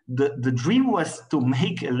X. The dream was to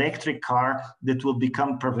make electric car that will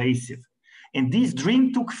become pervasive. And this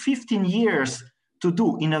dream took 15 years to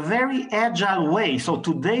do in a very agile way. So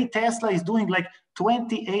today Tesla is doing like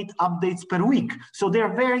 28 updates per week. So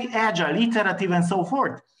they're very agile, iterative, and so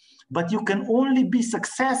forth. But you can only be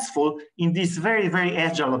successful in this very, very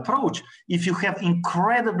agile approach if you have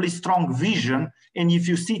incredibly strong vision and if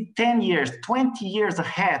you see 10 years, 20 years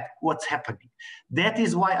ahead what's happening. That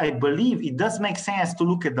is why I believe it does make sense to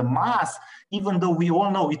look at the mass, even though we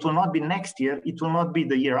all know it will not be next year, it will not be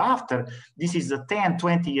the year after. This is a 10,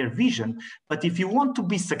 20-year vision. But if you want to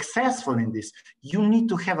be successful in this, you need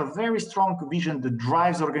to have a very strong vision that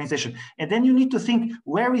drives organization. And then you need to think,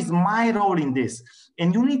 where is my role in this?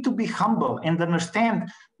 And you need to be humble and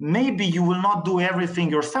understand, maybe you will not do everything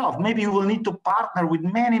yourself. Maybe you will need to partner with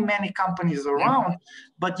many, many companies around,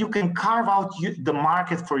 but you can carve out the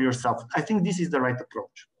market for yourself. I think this is the right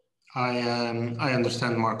approach. I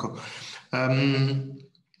understand, Marco.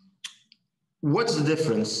 What's the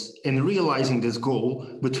difference in realizing this goal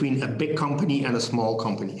between a big company and a small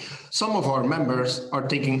company? Some of our members are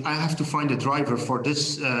thinking, I have to find a driver for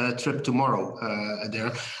this trip tomorrow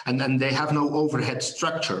there, and then they have no overhead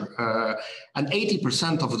structure. And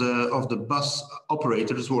 80% of the bus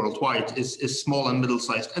operators worldwide is small and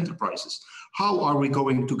middle-sized enterprises. How are we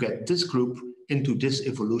going to get this group into this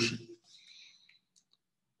evolution?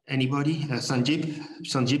 Anybody?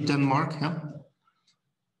 Sanjeeb, then Marc, yeah?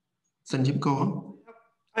 Sanjeeb, go on.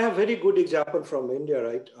 I have a very good example from India,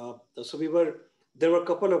 right? So there were a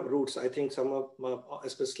couple of routes. I think some of,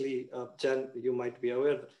 especially Jan, you might be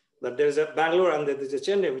aware that there's a Bangalore and there's a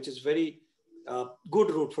Chennai, which is very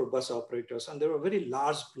good route for bus operators. And there were very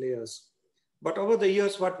large players. But over the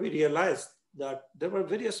years, what we realized that there were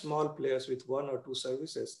very small players with 1 or 2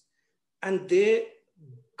 services. And they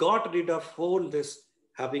got rid of whole this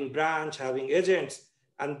having branch, having agents,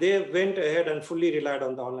 and they went ahead and fully relied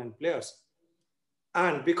on the online players.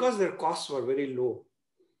 And because their costs were very low,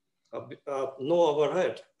 no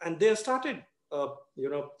overhead, and they started,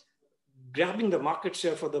 grabbing the market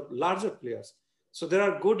share for the larger players. So there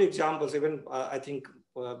are good examples. Even I think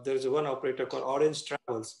there's one operator called Orange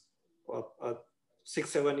Travels.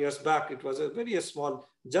 6-7 years back, it was a very small,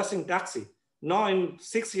 just in taxi. Now in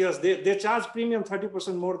 6 years, they charge premium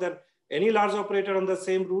 30% more than any large operator on the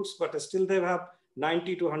same routes, but still they have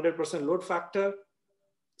 90 to 100% load factor.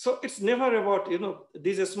 So it's never about,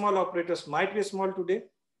 these small operators might be small today,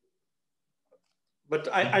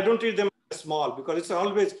 but I don't treat them as small, because it's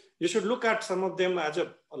always, you should look at some of them as a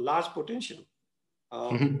large potential.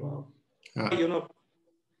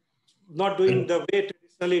 Not doing the way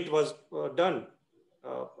traditionally it was done,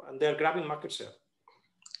 and they're grabbing market share.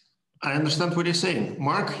 I understand what you're saying.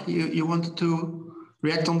 Marc, you wanted to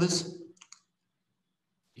react on this?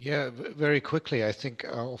 Yeah, very quickly. I think,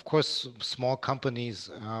 of course, small companies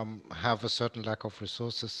have a certain lack of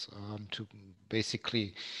resources to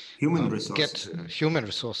basically human resources. Get human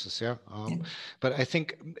resources. Yeah. But I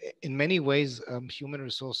think in many ways, human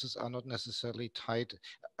resources are not necessarily tied.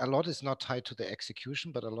 A lot is not tied to the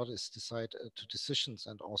execution, but a lot is tied to decisions,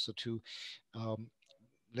 and also to,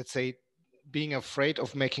 let's say, being afraid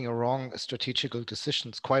of making a wrong strategical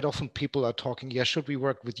decisions. Quite often people are talking, yeah, should we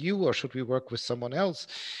work with you or should we work with someone else?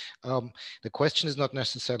 The question is not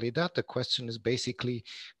necessarily that. The question is basically,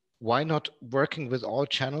 why not working with all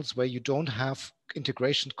channels where you don't have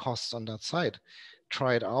integration costs on that side?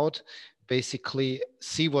 Try it out, basically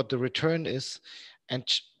see what the return is, and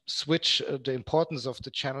switch the importance of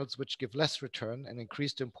the channels which give less return and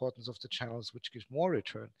increase the importance of the channels which give more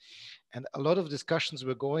return. And a lot of discussions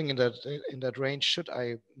were going in that range. Should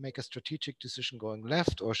I make a strategic decision going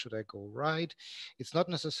left or should I go right? It's not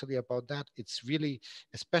necessarily about that. It's really,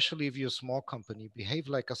 especially if you're a small company, behave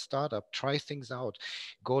like a startup, try things out,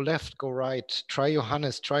 go left, go right, try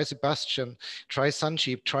Johannes, try Sebastian, try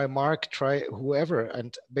Sanjeeb, try Marc, try whoever,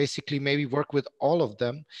 and basically maybe work with all of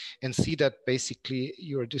them and see that basically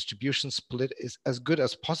your distribution split is as good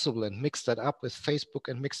as possible, and mix that up with Facebook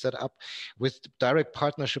and mix that up with direct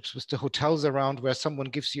partnerships with the hotels around, where someone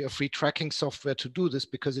gives you a free tracking software to do this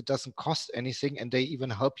because it doesn't cost anything, and they even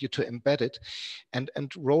help you to embed it, and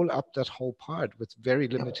roll up that whole part with very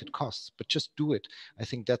limited costs. But just do it. I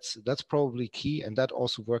think that's probably key, and that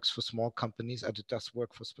also works for small companies, and it does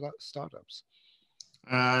work for startups.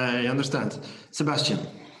 I understand. Sebastian.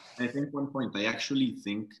 I think one point, I actually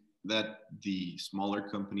think that the smaller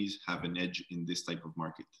companies have an edge in this type of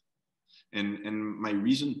market. And my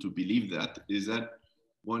reason to believe that is that,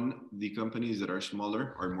 one, the companies that are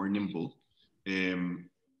smaller are more nimble.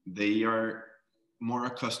 They are more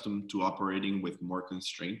accustomed to operating with more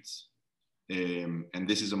constraints. And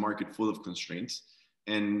this is a market full of constraints.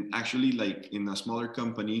 And actually, like in a smaller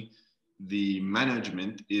company, the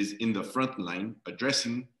management is in the front line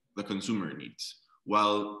addressing the consumer needs,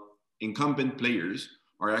 while incumbent players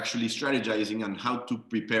are actually strategizing on how to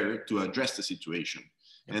prepare to address the situation.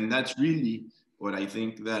 And that's really what I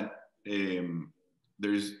think, that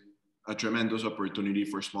there's a tremendous opportunity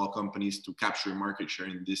for small companies to capture market share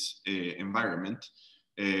in this environment.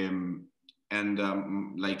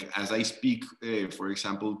 Like as I speak, for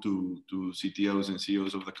example, to CTOs and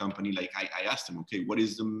CEOs of the company, like I asked them, okay, what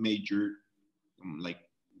is the major like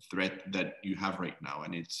threat that you have right now?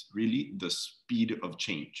 And it's really the speed of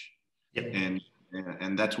change. Yep.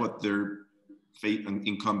 And that's what their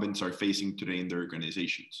incumbents are facing today in their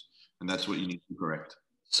organizations. And that's what you need to correct.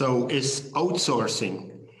 So is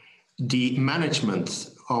outsourcing the management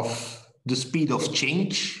of the speed of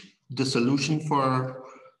change the solution for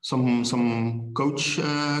some coach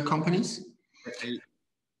companies?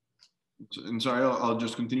 And sorry, I'll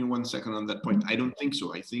just continue 1 second on that point. I don't think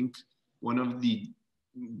so. I think one of the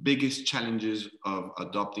biggest challenges of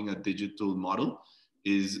adopting a digital model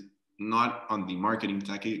is not on the marketing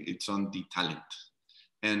tactic, it's on the talent.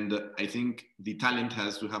 And I think the talent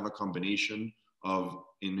has to have a combination of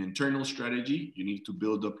an internal strategy. You need to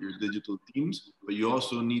build up your digital teams, but you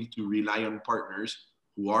also need to rely on partners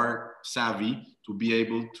who are savvy to be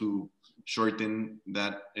able to shorten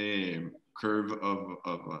that curve of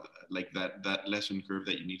like that lesson curve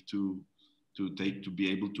that you need to take to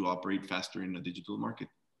be able to operate faster in a digital market.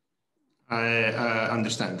 I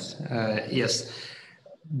understand. Yes.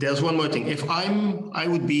 There's one more thing. If I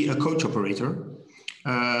would be a coach operator,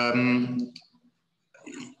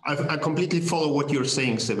 I completely follow what you're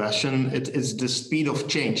saying, Sebastian. It is the speed of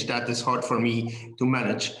change that is hard for me to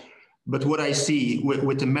manage. But what I see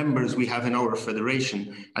with the members we have in our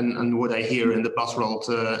federation, and what I hear in the Busworld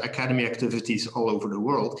Academy activities all over the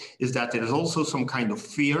world, is that there is also some kind of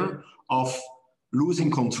fear of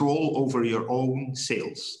losing control over your own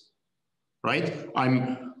sales, right?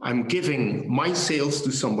 I'm giving my sales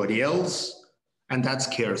to somebody else, and that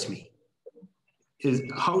scares me.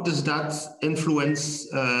 How does that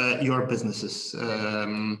influence your businesses?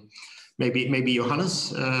 Maybe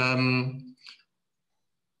Johannes?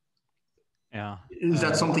 Yeah. Is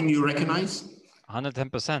that something you recognize?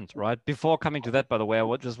 110%, right? Before coming to that, by the way,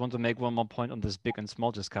 I just want to make one more point on this big and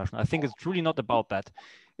small discussion. I think it's truly not about that.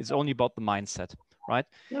 It's only about the mindset. right?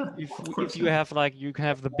 Yeah, if you have like, you can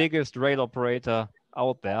have the biggest rail operator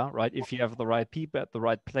out there, right? If you have the right people at the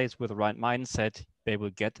right place with the right mindset, they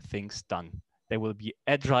will get things done. They will be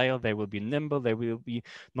agile, they will be nimble, they will be,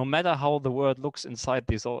 no matter how the world looks inside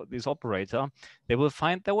this operator, they will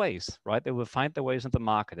find their ways, right? They will find their ways in the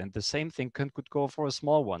market. And the same thing could go for a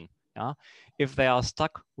small one. Yeah, if they are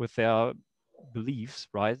stuck with their beliefs,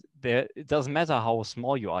 right? It doesn't matter how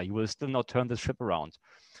small you are, you will still not turn the ship around.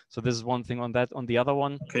 So this is one thing on that. On the other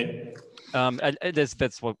one, okay. and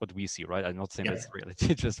that's what we see, right? I'm not saying that's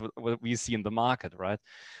reality, just what we see in the market, right?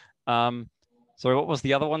 Sorry, what was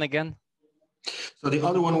the other one again? So the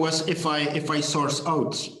other one was if I source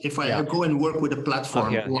out, if I go and work with a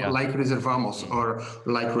platform like Reservamos or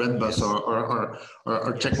like redBus or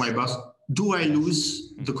CheckMyBus, do I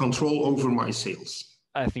lose the control over my sales?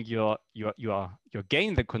 I think you're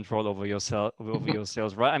gaining the control over your sales,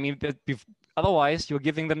 right? I mean, otherwise you're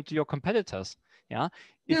giving them to your competitors. Yeah.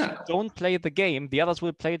 If you don't play the game, the others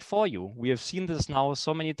will play it for you. We have seen this now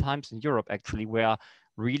so many times in Europe, actually, where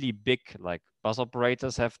really big like bus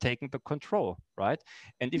operators have taken the control, right?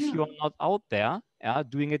 And if you're not out there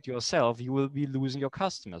doing it yourself, you will be losing your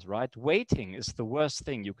customers, right? Waiting is the worst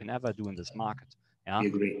thing you can ever do in this market. Yeah. I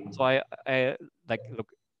agree. So I like,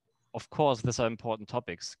 look, of course, these are important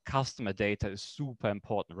topics. Customer data is super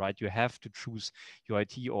important, right? You have to choose your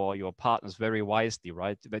IT or your partners very wisely,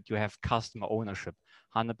 right? That you have customer ownership,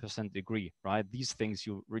 100% agree, right? These things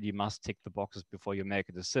you really must tick the boxes before you make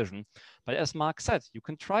a decision. But as Marc said, you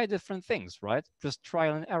can try different things, right? Just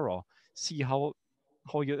trial and error. See how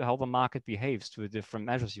the market behaves to the different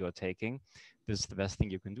measures you are taking. This is the best thing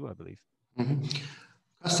you can do, I believe. Mm-hmm.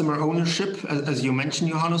 Customer ownership, as you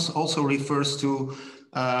mentioned, Johannes, also refers to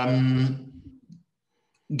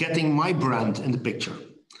getting my brand in the picture,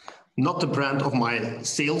 not the brand of my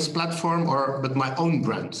sales platform, but my own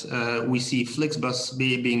brand. We see FlixBus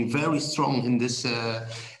being very strong in this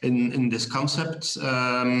in this concept.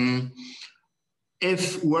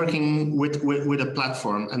 If working with a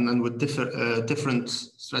platform and then with different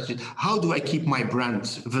strategies, how do I keep my brand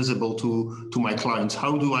visible to my clients?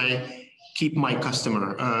 How do I keep my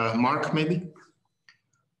customer? Marc, maybe?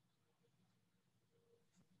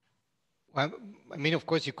 Well, I mean, of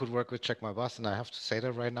course, you could work with CheckMyBus, and I have to say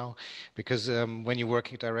that right now, because when you're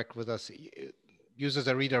working direct with us, users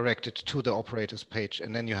are redirected to the operator's page,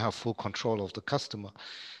 and then you have full control of the customer.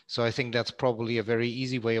 So I think that's probably a very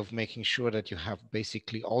easy way of making sure that you have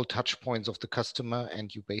basically all touch points of the customer,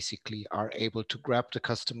 and you basically are able to grab the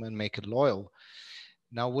customer and make it loyal.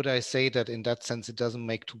 Now, would I say that in that sense, it doesn't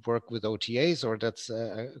make to work with OTAs, or that's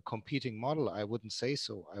a competing model? I wouldn't say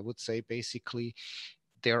so. I would say basically,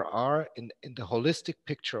 there are in the holistic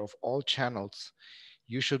picture of all channels,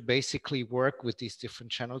 you should basically work with these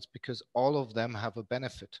different channels because all of them have a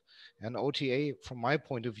benefit. And OTA, from my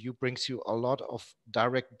point of view, brings you a lot of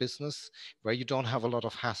direct business where you don't have a lot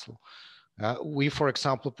of hassle. We, for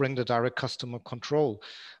example, bring the direct customer control.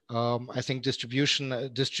 I think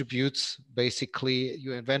distribution distributes basically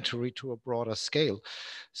your inventory to a broader scale.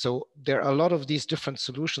 So there are a lot of these different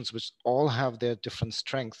solutions which all have their different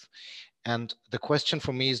strengths. And the question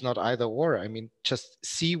for me is not either or. I mean, just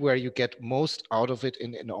see where you get most out of it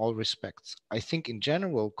in all respects. I think in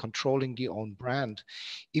general, controlling the own brand,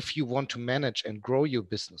 if you want to manage and grow your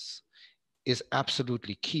business, is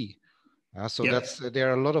absolutely key.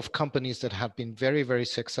 There are a lot of companies that have been very, very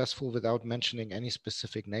successful without mentioning any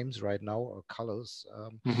specific names right now or colors.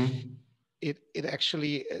 It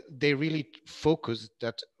actually, they really focus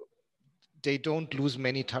that they don't lose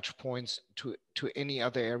many touch points to any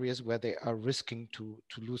other areas where they are risking to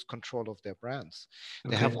lose control of their brands.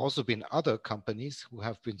 There have also been other companies who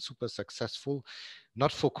have been super successful,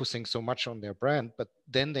 not focusing so much on their brand, but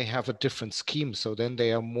then they have a different scheme. So then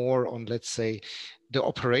they are more on, let's say, the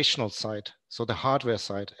operational side, so the hardware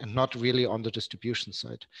side, and not really on the distribution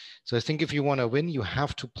side. So I think if you want to win, you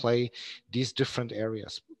have to play these different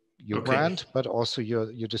areas, your brand, but also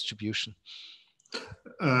your distribution.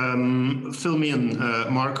 Fill me in,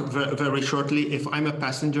 Marc, very shortly. If I'm a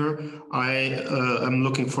passenger, I am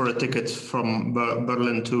looking for a ticket from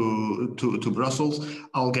Berlin to Brussels.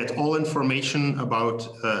 I'll get all information about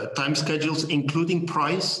time schedules, including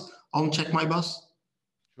price on CheckMyBus.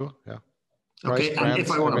 Sure, yeah. Okay, and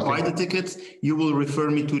if I want to buy the ticket, you will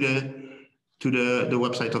refer me to the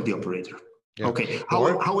website of the operator. Yeah. Okay,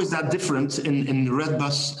 how is that different in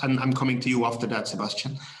redBus? And I'm coming to you after that,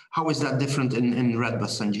 Sebastian. How is that different in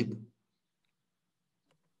redBus, Sanjeeb?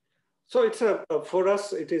 So it's for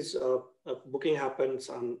us, it is booking happens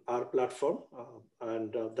on our platform,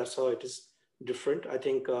 and that's how it is different. I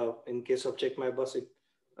think in case of CheckMyBus,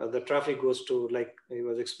 the traffic goes to, like he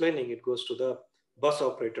was explaining, it goes to the bus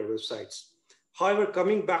operator websites. However,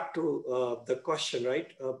 coming back to the question,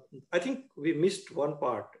 right? I think we missed one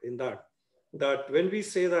part in that when we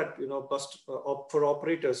say that, for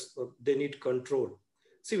operators, they need control.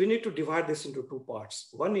 See, we need to divide this into two parts.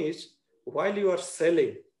 One is, while you are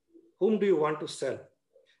selling, whom do you want to sell?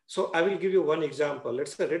 So I will give you one example.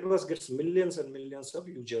 Let's say redBus gets millions and millions of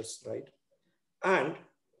users, right? And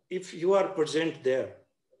if you are present there,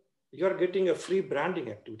 you are getting a free branding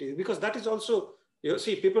activity, because that is also, you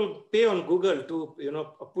see, people pay on Google to,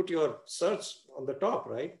 put your search on the top,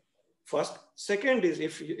 right? First. Second is,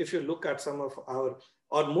 if you look at some of our,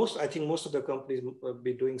 or most, I think most of the companies will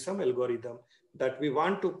be doing some algorithm that we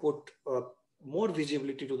want to put more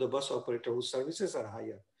visibility to the bus operator whose services are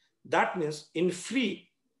higher. That means in free,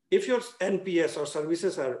 if your NPS or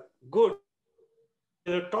services are good,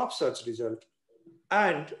 in a top search result,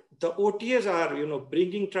 and the OTAs are,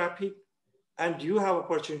 bringing traffic, and you have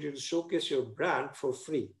opportunity to showcase your brand for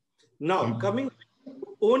free. Now, coming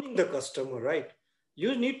to owning the customer, right?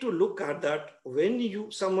 You need to look at that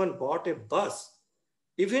when someone bought a bus,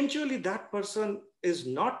 eventually that person is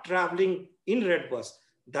not traveling in redBus,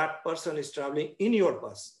 that person is traveling in your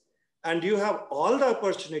bus. And you have all the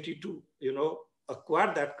opportunity to,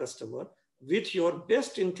 acquire that customer with your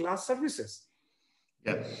best in class services.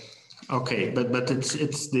 Yeah. Okay, but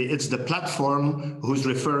it's the platform who's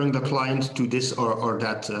referring the client to this or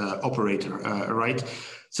that operator, right?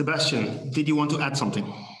 Sebastian, did you want to add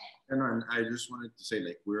something? And I just wanted to say,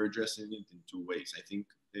 like, we're addressing it in two ways. I think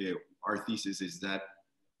our thesis is that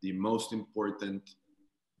the most important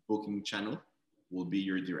booking channel will be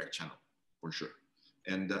your direct channel, for sure.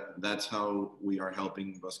 And that's how we are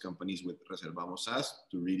helping bus companies with Reservamos SaaS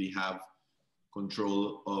to really have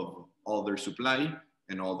control of all their supply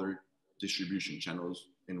and all their distribution channels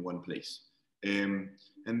in one place. And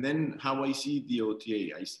then how I see the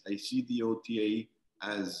OTA, I see the OTA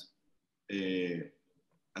as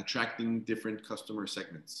attracting different customer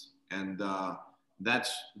segments. And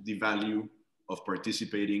that's the value of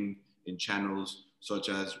participating in channels such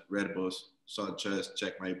as redBus, such as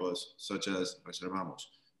CheckMyBus, such as Reservamos.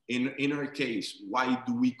 In our case, why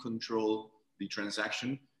do we control the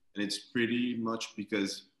transaction? And it's pretty much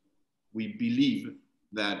because we believe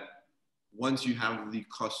that once you have the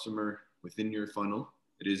customer within your funnel,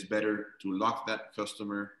 it is better to lock that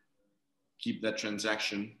customer, keep that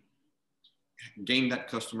transaction, gain that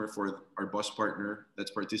customer for our bus partner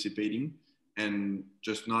that's participating, and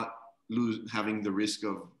just not having the risk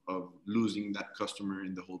of losing that customer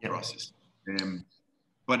in the whole process.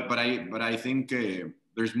 But I think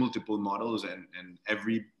there's multiple models, and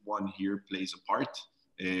everyone here plays a part.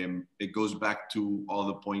 It goes back to all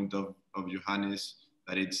the point of Johannes,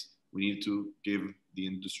 that we need to give the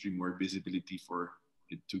industry more visibility for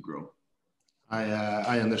it to grow.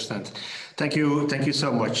 I understand. Thank you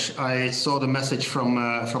so much. I saw the message from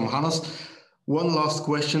Johannes. One last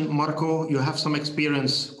question, Marco. You have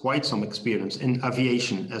quite some experience in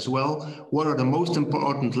aviation as well. What are the most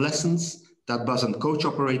important lessons that bus and coach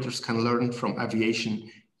operators can learn from aviation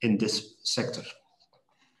in this sector?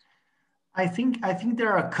 I think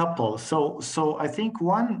there are a couple. So I think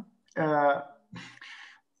one,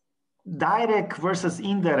 direct versus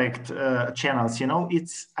indirect channels,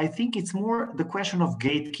 I think it's more the question of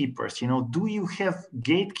gatekeepers. Do you have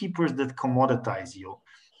gatekeepers that commoditize you?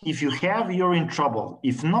 If you have, you're in trouble.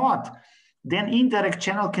 If not, then indirect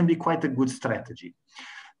channel can be quite a good strategy.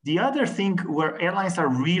 The other thing where airlines are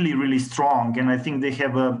really, really strong, and I think they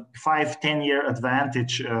have a 5-10 year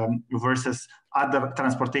advantage versus other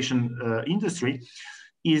transportation industry,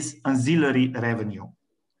 is ancillary revenue.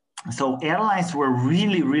 So airlines were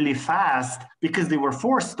really, really fast, because they were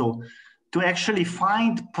forced to actually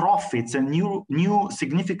find profits and new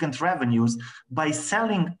significant revenues by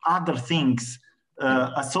selling other things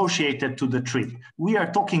associated to the trip. We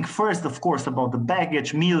are talking first, of course, about the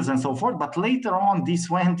baggage, meals, and so forth, but later on, this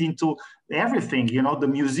went into everything, the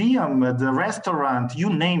museum, the restaurant,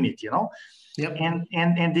 you name it, Yep.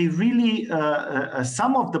 And they really,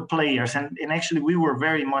 some of the players, and actually we were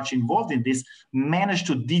very much involved in this, managed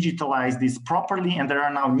to digitalize this properly. And there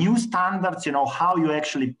are now new standards, how you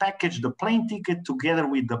actually package the plane ticket together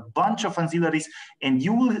with a bunch of ancillaries. And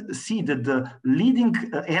you will see that the leading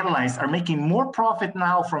airlines are making more profit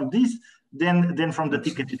now from this than from the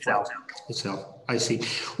ticket itself. I see.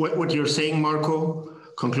 What you're saying, Marco,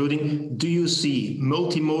 concluding, do you see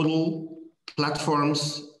multimodal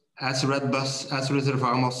platforms as redBus, as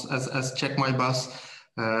Reservamos, as CheckMyBus?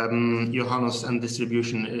 Johannes and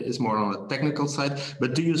Distribution is more on the technical side,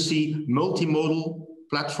 but do you see multimodal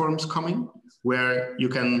platforms coming where you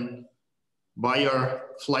can buy your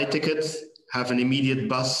flight ticket, have an immediate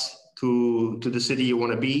bus to the city you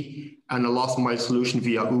want to be, and a last mile solution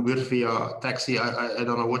via Uber, via taxi, I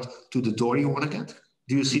don't know what, to the door you want to get?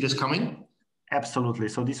 Do you see this coming? Absolutely.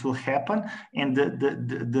 So this will happen. And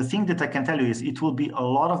the thing that I can tell you is it will be a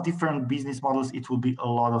lot of different business models. It will be a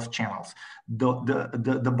lot of channels.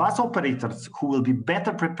 The bus operators who will be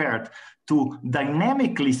better prepared to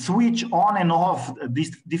dynamically switch on and off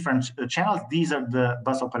these different channels, these are the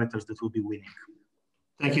bus operators that will be winning.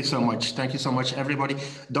 Thank you so much. Thank you so much, everybody.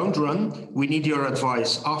 Don't run. We need your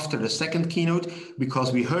advice after the second keynote,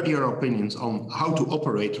 because we heard your opinions on how to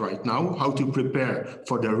operate right now, how to prepare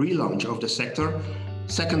for the relaunch of the sector.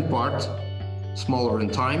 Second part, smaller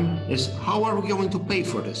in time, is how are we going to pay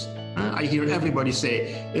for this? I hear everybody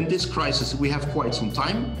say, in this crisis, we have quite some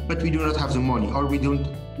time, but we do not have the money, or we don't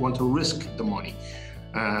want to risk the money.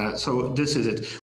 So this is it.